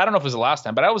don't know if it was the last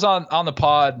time, but I was on the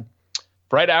pod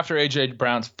right after A.J.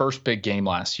 Brown's first big game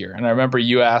last year. And I remember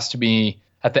you asked me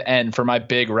at the end for my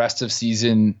big rest of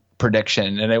season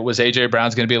prediction, and it was A.J.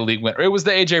 Brown's going to be a league winner. It was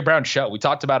the A.J. Brown show. We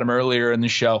talked about him earlier in the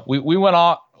show. We went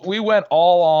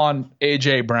all on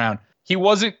A.J. Brown. He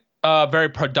wasn't very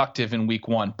productive in week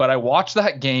one, but I watched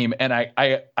that game and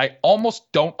I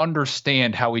almost don't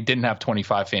understand how he didn't have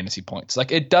 25 fantasy points.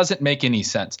 Like, it doesn't make any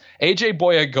sense. AJ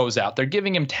Boya goes out. They're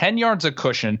giving him 10 yards of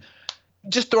cushion.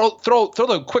 Just throw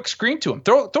the quick screen to him.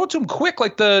 Throw it to him quick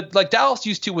like Dallas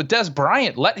used to with Dez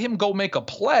Bryant. Let him go make a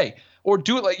play or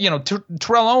do it like,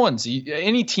 Terrell Owens,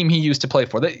 any team he used to play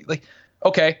for.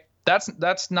 Okay,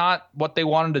 that's not what they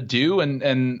wanted to do.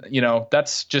 And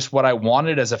that's just what I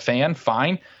wanted as a fan.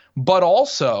 Fine. But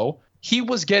also, he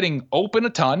was getting open a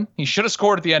ton. He should have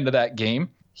scored at the end of that game.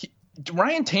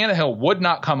 Ryan Tannehill would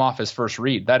not come off his first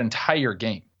read that entire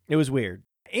game. It was weird.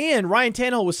 And Ryan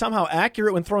Tannehill was somehow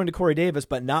accurate when throwing to Corey Davis,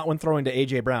 but not when throwing to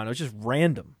A.J. Brown. It was just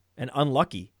random and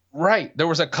unlucky. Right. There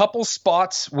was a couple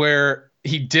spots where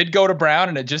he did go to Brown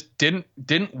and it just didn't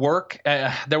work.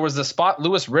 There was the spot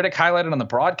Louis Riddick highlighted on the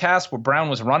broadcast where Brown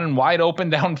was running wide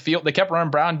open downfield. They kept running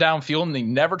Brown downfield and they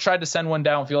never tried to send one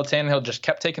downfield. Tannehill just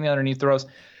kept taking the underneath throws.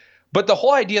 But the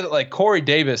whole idea that, like, Corey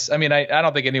Davis, I mean, I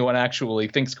don't think anyone actually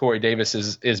thinks Corey Davis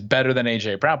is better than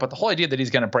A.J. Brown, but the whole idea that he's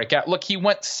going to break out. Look, he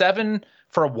went 7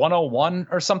 for a 101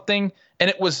 or something, and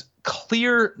it was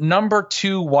clear number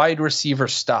 2 wide receiver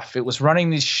stuff. It was running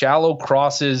these shallow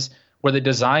crosses where they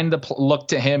designed the look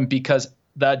to him because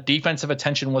the defensive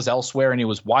attention was elsewhere and he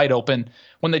was wide open.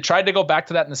 When they tried to go back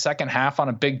to that in the second half on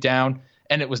a big down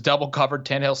and it was double covered,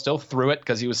 Tannehill still threw it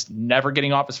because he was never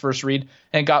getting off his first read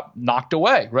and got knocked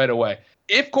away right away.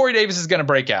 If Corey Davis is going to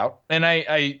break out, and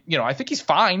I think he's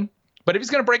fine, but if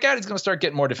he's going to break out, he's going to start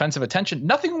getting more defensive attention.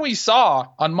 Nothing we saw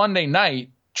on Monday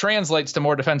night translates to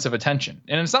more defensive attention.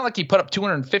 And it's not like he put up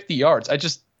 250 yards.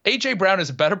 A.J. Brown is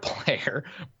a better player.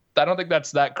 I don't think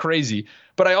that's that crazy.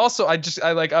 But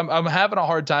I'm having a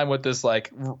hard time with this,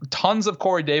 like, tons of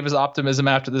Corey Davis optimism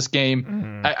after this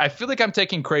game. I feel like I'm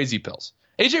taking crazy pills.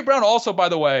 A.J. Brown also, by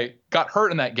the way, got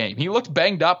hurt in that game. He looked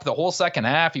banged up the whole second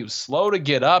half. He was slow to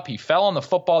get up. He fell on the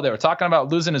football. They were talking about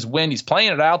losing his wind. He's playing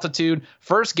at altitude.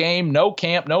 First game, no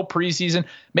camp, no preseason.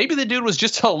 Maybe the dude was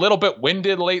just a little bit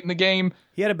winded late in the game.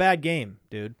 He had a bad game,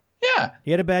 dude. Yeah.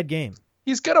 He had a bad game.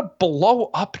 He's going to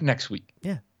blow up next week.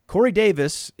 Yeah. Corey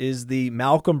Davis is the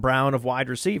Malcolm Brown of wide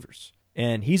receivers,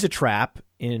 and he's a trap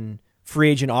in free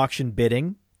agent auction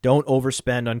bidding. Don't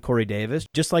overspend on Corey Davis.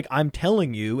 Just like I'm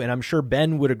telling you, and I'm sure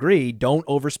Ben would agree, don't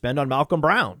overspend on Malcolm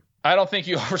Brown. I don't think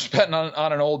you overspend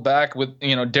on an old back with,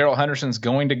 Darrell Henderson's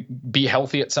going to be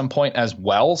healthy at some point as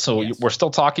well. So yes. We're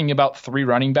still talking about 3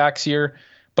 running backs here,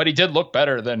 but he did look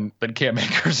better than Cam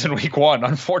Akers in week 1,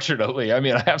 unfortunately. I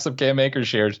mean, I have some Cam Akers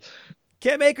shares.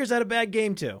 Cam Akers had a bad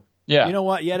game too. Yeah. You know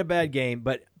what? You had a bad game,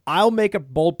 but I'll make a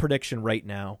bold prediction right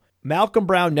now. Malcolm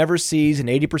Brown never sees an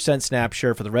 80% snap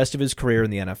share for the rest of his career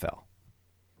in the NFL.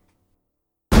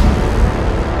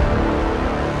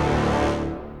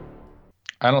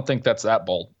 I don't think that's that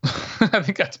bold. I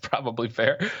think that's probably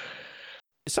fair.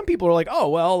 Some people are like, oh,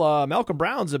 well, Malcolm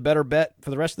Brown's a better bet for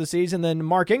the rest of the season than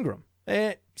Mark Ingram.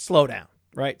 Slow down,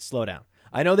 right? Slow down.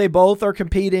 I know they both are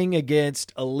competing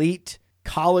against elite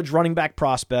college running back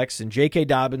prospects and J.K.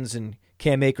 Dobbins and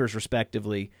Cam Akers,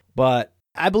 respectively, but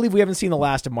I believe we haven't seen the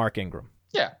last of Mark Ingram.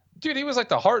 Yeah. Dude, he was like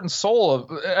the heart and soul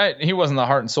of he wasn't the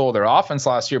heart and soul of their offense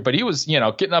last year, but he was,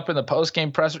 getting up in the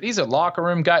post-game presser. He's a locker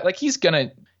room guy. Like he's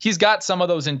got some of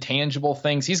those intangible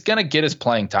things. He's going to get his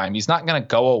playing time. He's not going to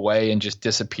go away and just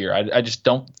disappear. I just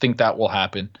don't think that will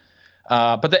happen.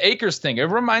 But the Akers thing, it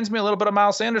reminds me a little bit of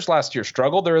Miles Sanders last year.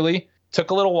 Struggled early,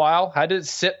 took a little while, had to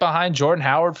sit behind Jordan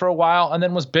Howard for a while, and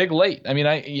then was big late. I mean,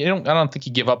 I don't think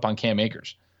you give up on Cam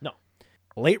Akers. No.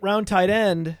 Late round tight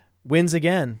end wins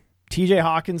again. TJ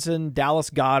Hawkinson, Dallas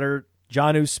Goedert,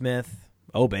 Jonnu Smith.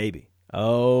 Oh, baby.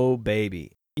 Oh,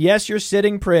 baby. Yes, you're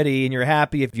sitting pretty and you're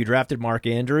happy if you drafted Mark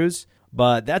Andrews,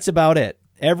 but that's about it.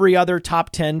 Every other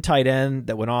top 10 tight end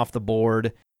that went off the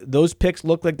board, those picks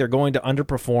look like they're going to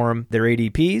underperform their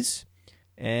ADPs.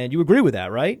 And you agree with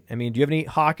that, right? I mean, do you have any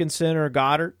Hawkinson or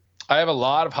Goddard? I have a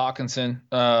lot of Hawkinson.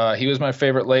 He was my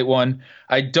favorite late one.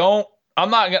 I'm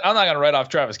not going to write off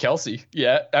Travis Kelce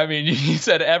yet. I mean, you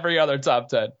said every other top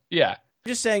 10. Yeah.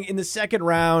 Just saying in the second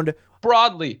round.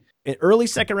 Broadly. In early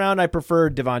second round, I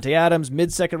preferred Devontae Adams.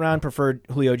 Mid-second round, preferred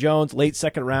Julio Jones. Late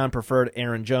second round, preferred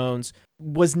Aaron Jones.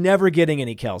 Was never getting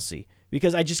any Kelce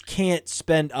because I just can't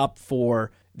spend up for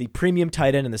the premium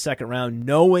tight end in the second round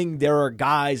knowing there are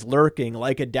guys lurking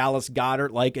like a Dallas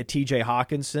Goedert, like a TJ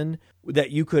Hawkinson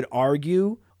that you could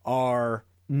argue are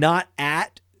not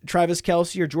at Travis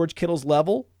Kelce or George Kittle's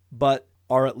level, but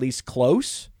are at least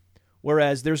close.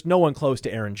 Whereas there's no one close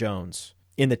to Aaron Jones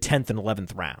in the 10th and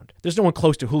 11th round. There's no one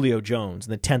close to Julio Jones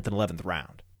in the 10th and 11th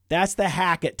round. That's the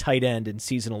hack at tight end in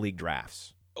seasonal league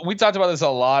drafts. We talked about this a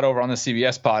lot over on the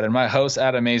CBS pod, and my host,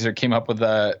 Adam Mazer, came up with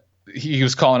he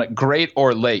was calling it great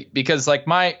or late because like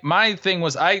my thing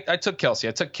was I took Kelce,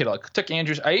 I took Kittle, I took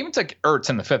Andrews, I even took Ertz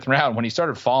in the 5th round when he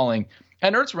started falling.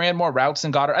 And Ertz ran more routes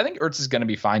than Goddard. I think Ertz is going to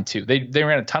be fine too. They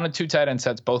ran a ton of 2 tight end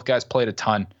sets. Both guys played a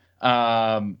ton.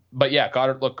 But yeah,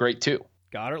 Goddard looked great too.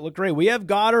 Goddard looked great. We have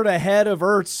Goddard ahead of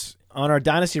Ertz on our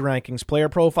dynasty rankings,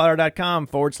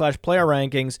 playerprofiler.com/player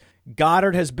rankings.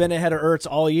 Goddard has been ahead of Ertz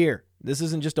all year. This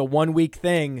isn't just a 1 week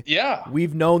thing. Yeah.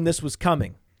 We've known this was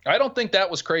coming. I don't think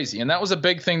that was crazy. And that was a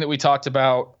big thing that we talked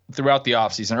about throughout the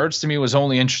offseason. Ertz to me was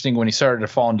only interesting when he started to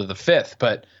fall into the 5th,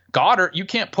 but Goddard, you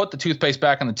can't put the toothpaste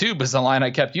back in the tube is the line I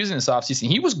kept using this offseason.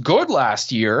 He was good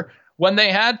last year when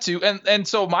they had to. And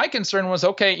so my concern was,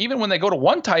 okay, even when they go to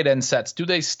 1 tight end sets, do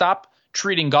they stop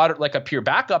treating Goddard like a pure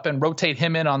backup and rotate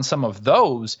him in on some of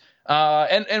those?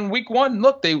 And week 1,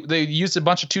 look, they used a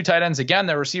bunch of 2 tight ends again.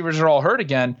 Their receivers are all hurt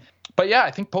again. But yeah,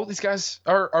 I think both these guys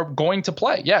are going to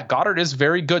play. Yeah, Goddard is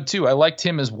very good too. I liked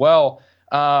him as well.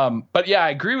 But yeah, I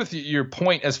agree with your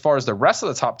point as far as the rest of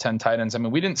the top 10 tight ends. I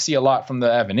mean, we didn't see a lot from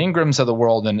the Evan Ingrams of the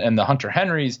world and the Hunter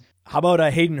Henrys. How about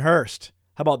Hayden Hurst?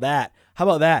 How about that? How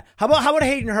about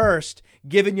Hayden Hurst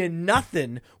giving you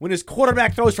nothing when his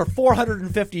quarterback throws for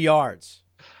 450 yards?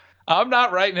 I'm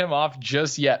not writing him off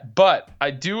just yet, but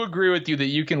I do agree with you that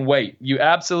you can wait. You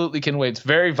absolutely can wait. It's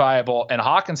very viable, and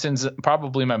Hawkinson's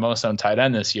probably my most owned tight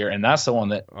end this year, and that's the one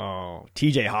that... Oh,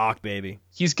 TJ Hawk, baby.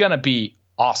 He's going to be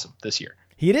awesome this year.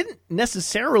 He didn't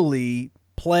necessarily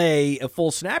play a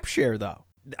full snap share, though.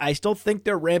 I still think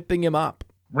they're ramping him up.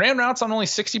 Ran routes on only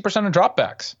 60% of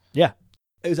dropbacks. Yeah.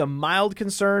 It was a mild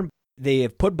concern. They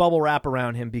have put bubble wrap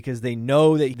around him because they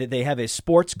know that they have a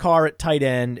sports car at tight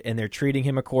end, and they're treating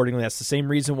him accordingly. That's the same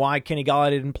reason why Kenny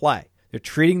Golladay didn't play. They're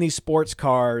treating these sports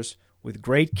cars with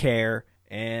great care,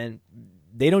 and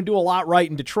they don't do a lot right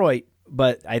in Detroit,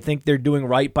 but I think they're doing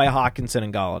right by Hockenson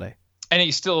and Golladay. And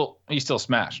he's still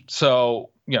smashed. So,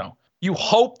 you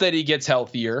hope that he gets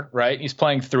healthier, right? He's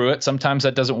playing through it. Sometimes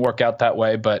that doesn't work out that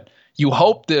way, but you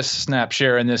hope this snap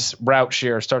share and this route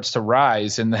share starts to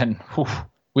rise, and then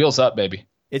wheels up, baby.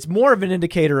 It's more of an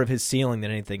indicator of his ceiling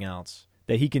than anything else,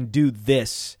 that he can do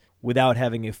this without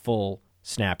having a full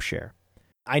snap share.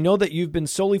 I know that you've been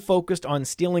solely focused on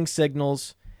stealing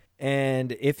signals,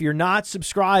 and if you're not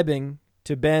subscribing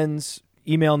to Ben's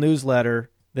email newsletter,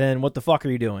 then what the fuck are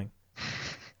you doing?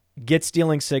 Get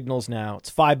stealing signals now.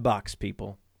 It's $5,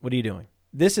 people. What are you doing?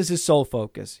 This is his sole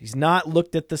focus. He's not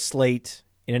looked at the slate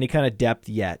in any kind of depth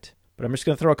yet, but I'm just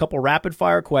going to throw a couple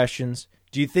rapid-fire questions.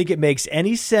 Do you think it makes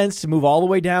any sense to move all the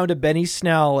way down to Benny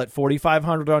Snell at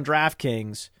 4,500 on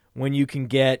DraftKings when you can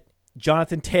get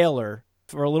Jonathan Taylor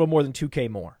for a little more than $2K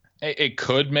more? It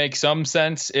could make some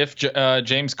sense if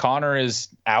James Conner is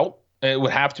out. It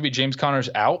would have to be James Conner's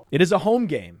out. It is a home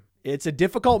game. It's a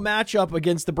difficult matchup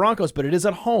against the Broncos, but it is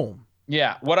at home.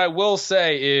 Yeah, what I will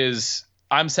say is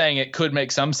I'm saying it could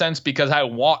make some sense because I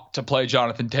want to play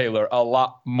Jonathan Taylor a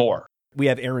lot more. We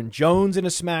have Aaron Jones in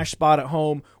a smash spot at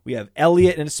home. We have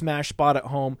Elliott in a smash spot at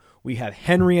home. We have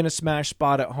Henry in a smash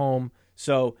spot at home.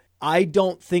 So I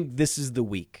don't think this is the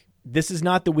week. This is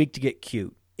not the week to get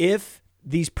cute. If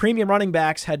these premium running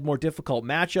backs had more difficult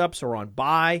matchups or on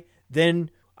bye, then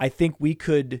I think we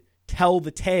could tell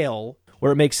the tale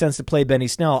where it makes sense to play Benny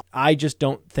Snell. I just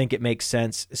don't think it makes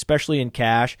sense, especially in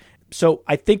cash. So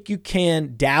I think you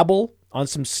can dabble on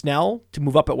some Snell to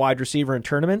move up at wide receiver in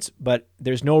tournaments, but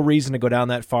there's no reason to go down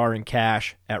that far in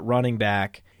cash at running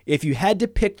back. If you had to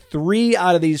pick 3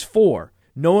 out of these 4,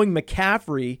 knowing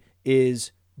McCaffrey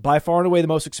is by far and away the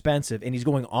most expensive, and he's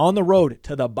going on the road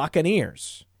to the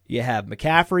Buccaneers, you have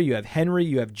McCaffrey, you have Henry,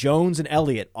 you have Jones and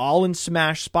Elliott, all in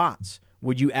smash spots.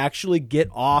 Would you actually get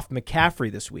off McCaffrey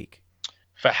this week?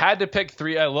 If I had to pick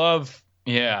 3, I love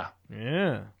Henry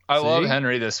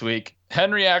this week.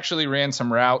 Henry actually ran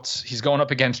some routes. He's going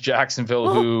up against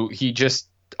Jacksonville, who he just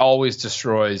always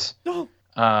destroys. You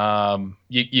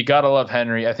got to love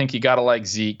Henry. I think you got to like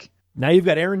Zeke. Now you've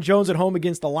got Aaron Jones at home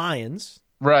against the Lions.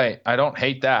 Right. I don't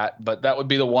hate that, but that would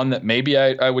be the one that maybe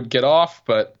I would get off.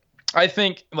 But I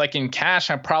think, like in cash,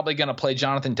 I'm probably going to play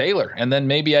Jonathan Taylor, and then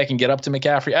maybe I can get up to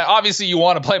McCaffrey. Obviously, you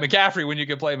want to play McCaffrey when you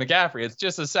can play McCaffrey. It's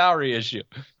just a salary issue.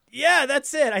 Yeah,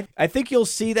 that's it. I think you'll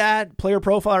see that,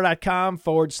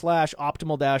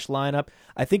 playerprofiler.com/optimal-lineup.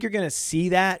 I think you're going to see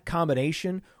that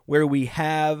combination where we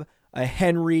have a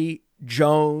Henry,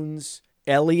 Jones,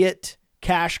 Elliott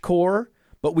cash core,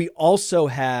 but we also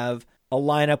have a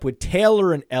lineup with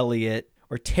Taylor and Elliott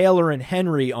or Taylor and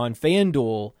Henry on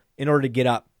FanDuel in order to get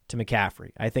up to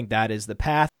McCaffrey. I think that is the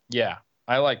path. Yeah,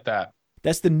 I like that.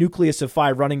 That's the nucleus of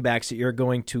 5 running backs that you're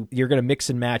going to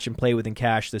mix and match and play with in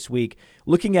cash this week.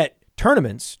 Looking at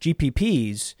tournaments,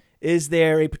 GPPs, is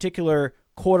there a particular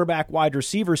quarterback wide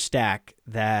receiver stack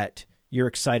that you're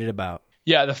excited about?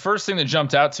 Yeah, the first thing that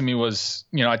jumped out to me was,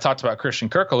 I talked about Christian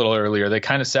Kirk a little earlier. They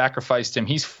kind of sacrificed him.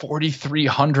 He's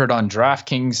 4,300 on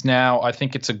DraftKings now. I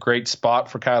think it's a great spot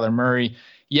for Kyler Murray.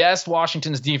 Yes,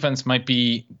 Washington's defense might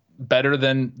be better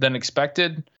than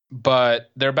expected, but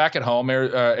they're back at home.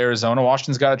 Arizona,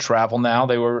 Washington's got to travel now.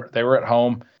 They were at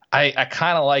home. I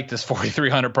kind of like this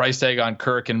 4,300 price tag on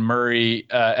Kirk and Murray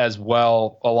as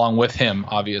well, along with him,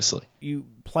 obviously. You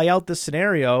play out the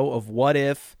scenario of what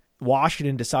if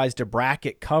Washington decides to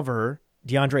bracket cover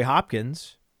DeAndre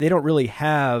Hopkins. They don't really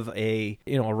have a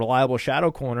reliable shadow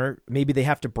corner. Maybe they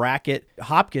have to bracket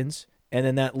Hopkins, and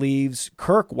then that leaves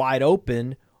Kirk wide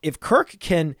open. If Kirk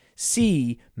can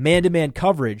see man-to-man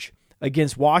coverage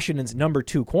against Washington's number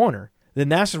 2 corner, then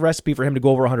that's a recipe for him to go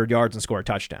over 100 yards and score a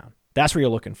touchdown. That's what you're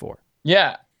looking for.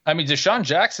 Yeah. I mean, Deshaun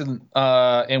Jackson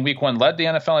in week 1 led the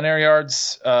NFL in air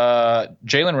yards. Jalen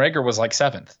Reagor was like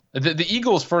 7th. The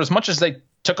Eagles, for as much as they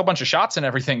took a bunch of shots and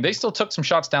everything, they still took some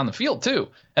shots down the field too.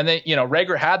 And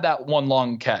Reagor had that one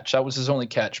long catch. That was his only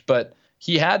catch, but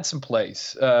he had some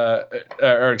plays,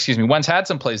 Wentz had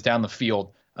some plays down the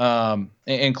field,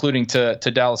 including to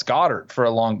Dallas Goedert for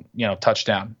a long,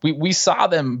 touchdown. We saw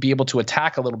them be able to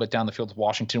attack a little bit down the field of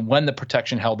Washington when the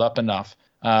protection held up enough.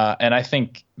 And I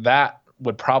think that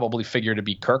would probably figure to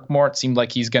be Kirk more. It seemed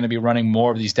like he's going to be running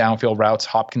more of these downfield routes.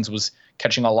 Hopkins was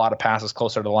catching a lot of passes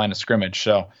closer to the line of scrimmage.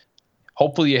 So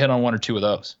hopefully you hit on 1 or 2 of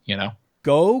those,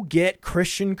 Go get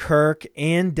Christian Kirk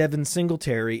and Devin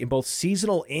Singletary in both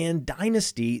seasonal and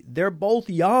dynasty. They're both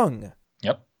young.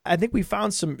 Yep. I think we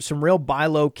found some real buy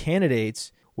low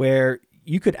candidates where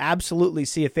you could absolutely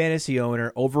see a fantasy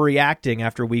owner overreacting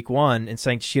after week 1 and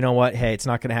saying, you know what, hey, it's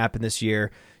not going to happen this year.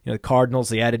 The Cardinals,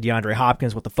 they added DeAndre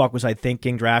Hopkins. What the fuck was I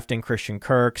thinking drafting Christian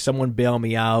Kirk? Someone bail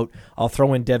me out. I'll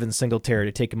throw in Devin Singletary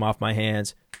to take him off my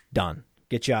hands. Done.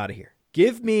 Get you out of here.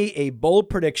 Give me a bold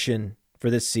prediction for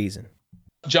this season.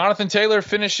 Jonathan Taylor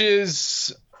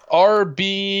finishes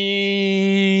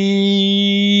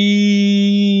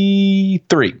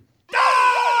RB3. No!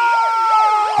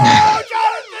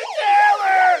 Jonathan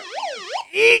Taylor!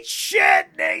 Eat shit,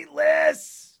 Nate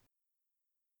Liss!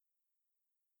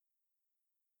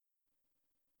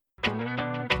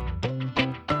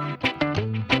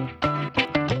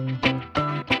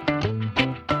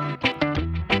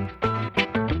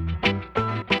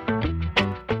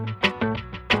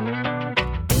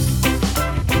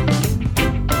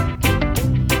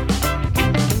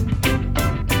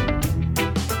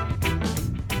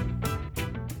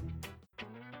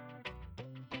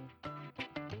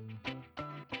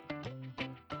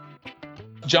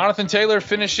 Jonathan Taylor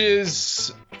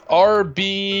finishes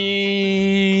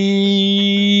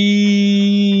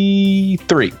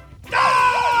RB3.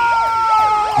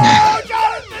 No!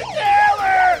 Jonathan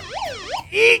Taylor!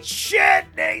 Eat shit,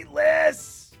 Nate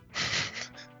Liss!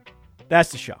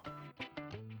 That's the show.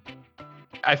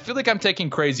 I feel like I'm taking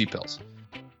crazy pills.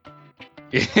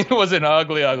 It was an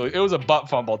ugly. It was a butt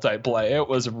fumble type play. It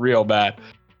was real bad.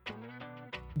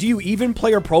 Do you even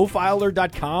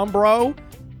playerprofiler.com, bro?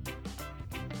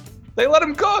 They let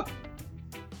him cook.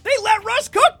 They let Russ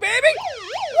cook, baby!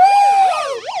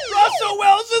 Woo! Russell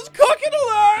Wilson's cooking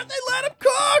alert! They let him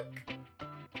cook!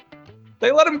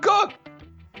 They let him cook.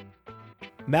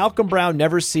 Malcolm Brown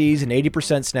never sees an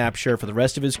 80% snap share for the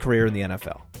rest of his career in the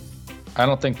NFL. I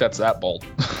don't think that's that bold.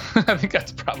 I think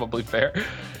that's probably fair.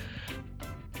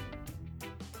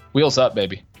 Wheels up,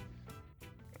 baby.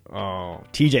 Oh,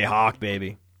 TJ Hawk,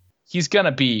 baby. He's going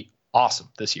to be awesome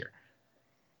this year.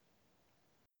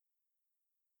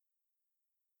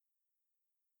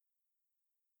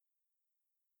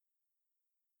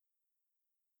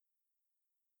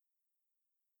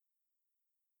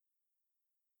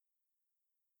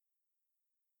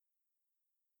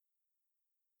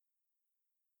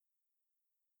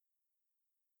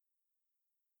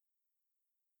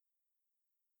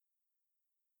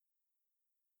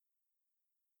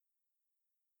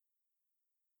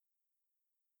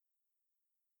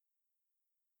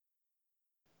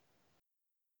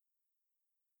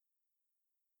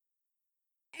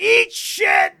 Eat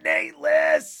shit, Nate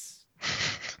Liss!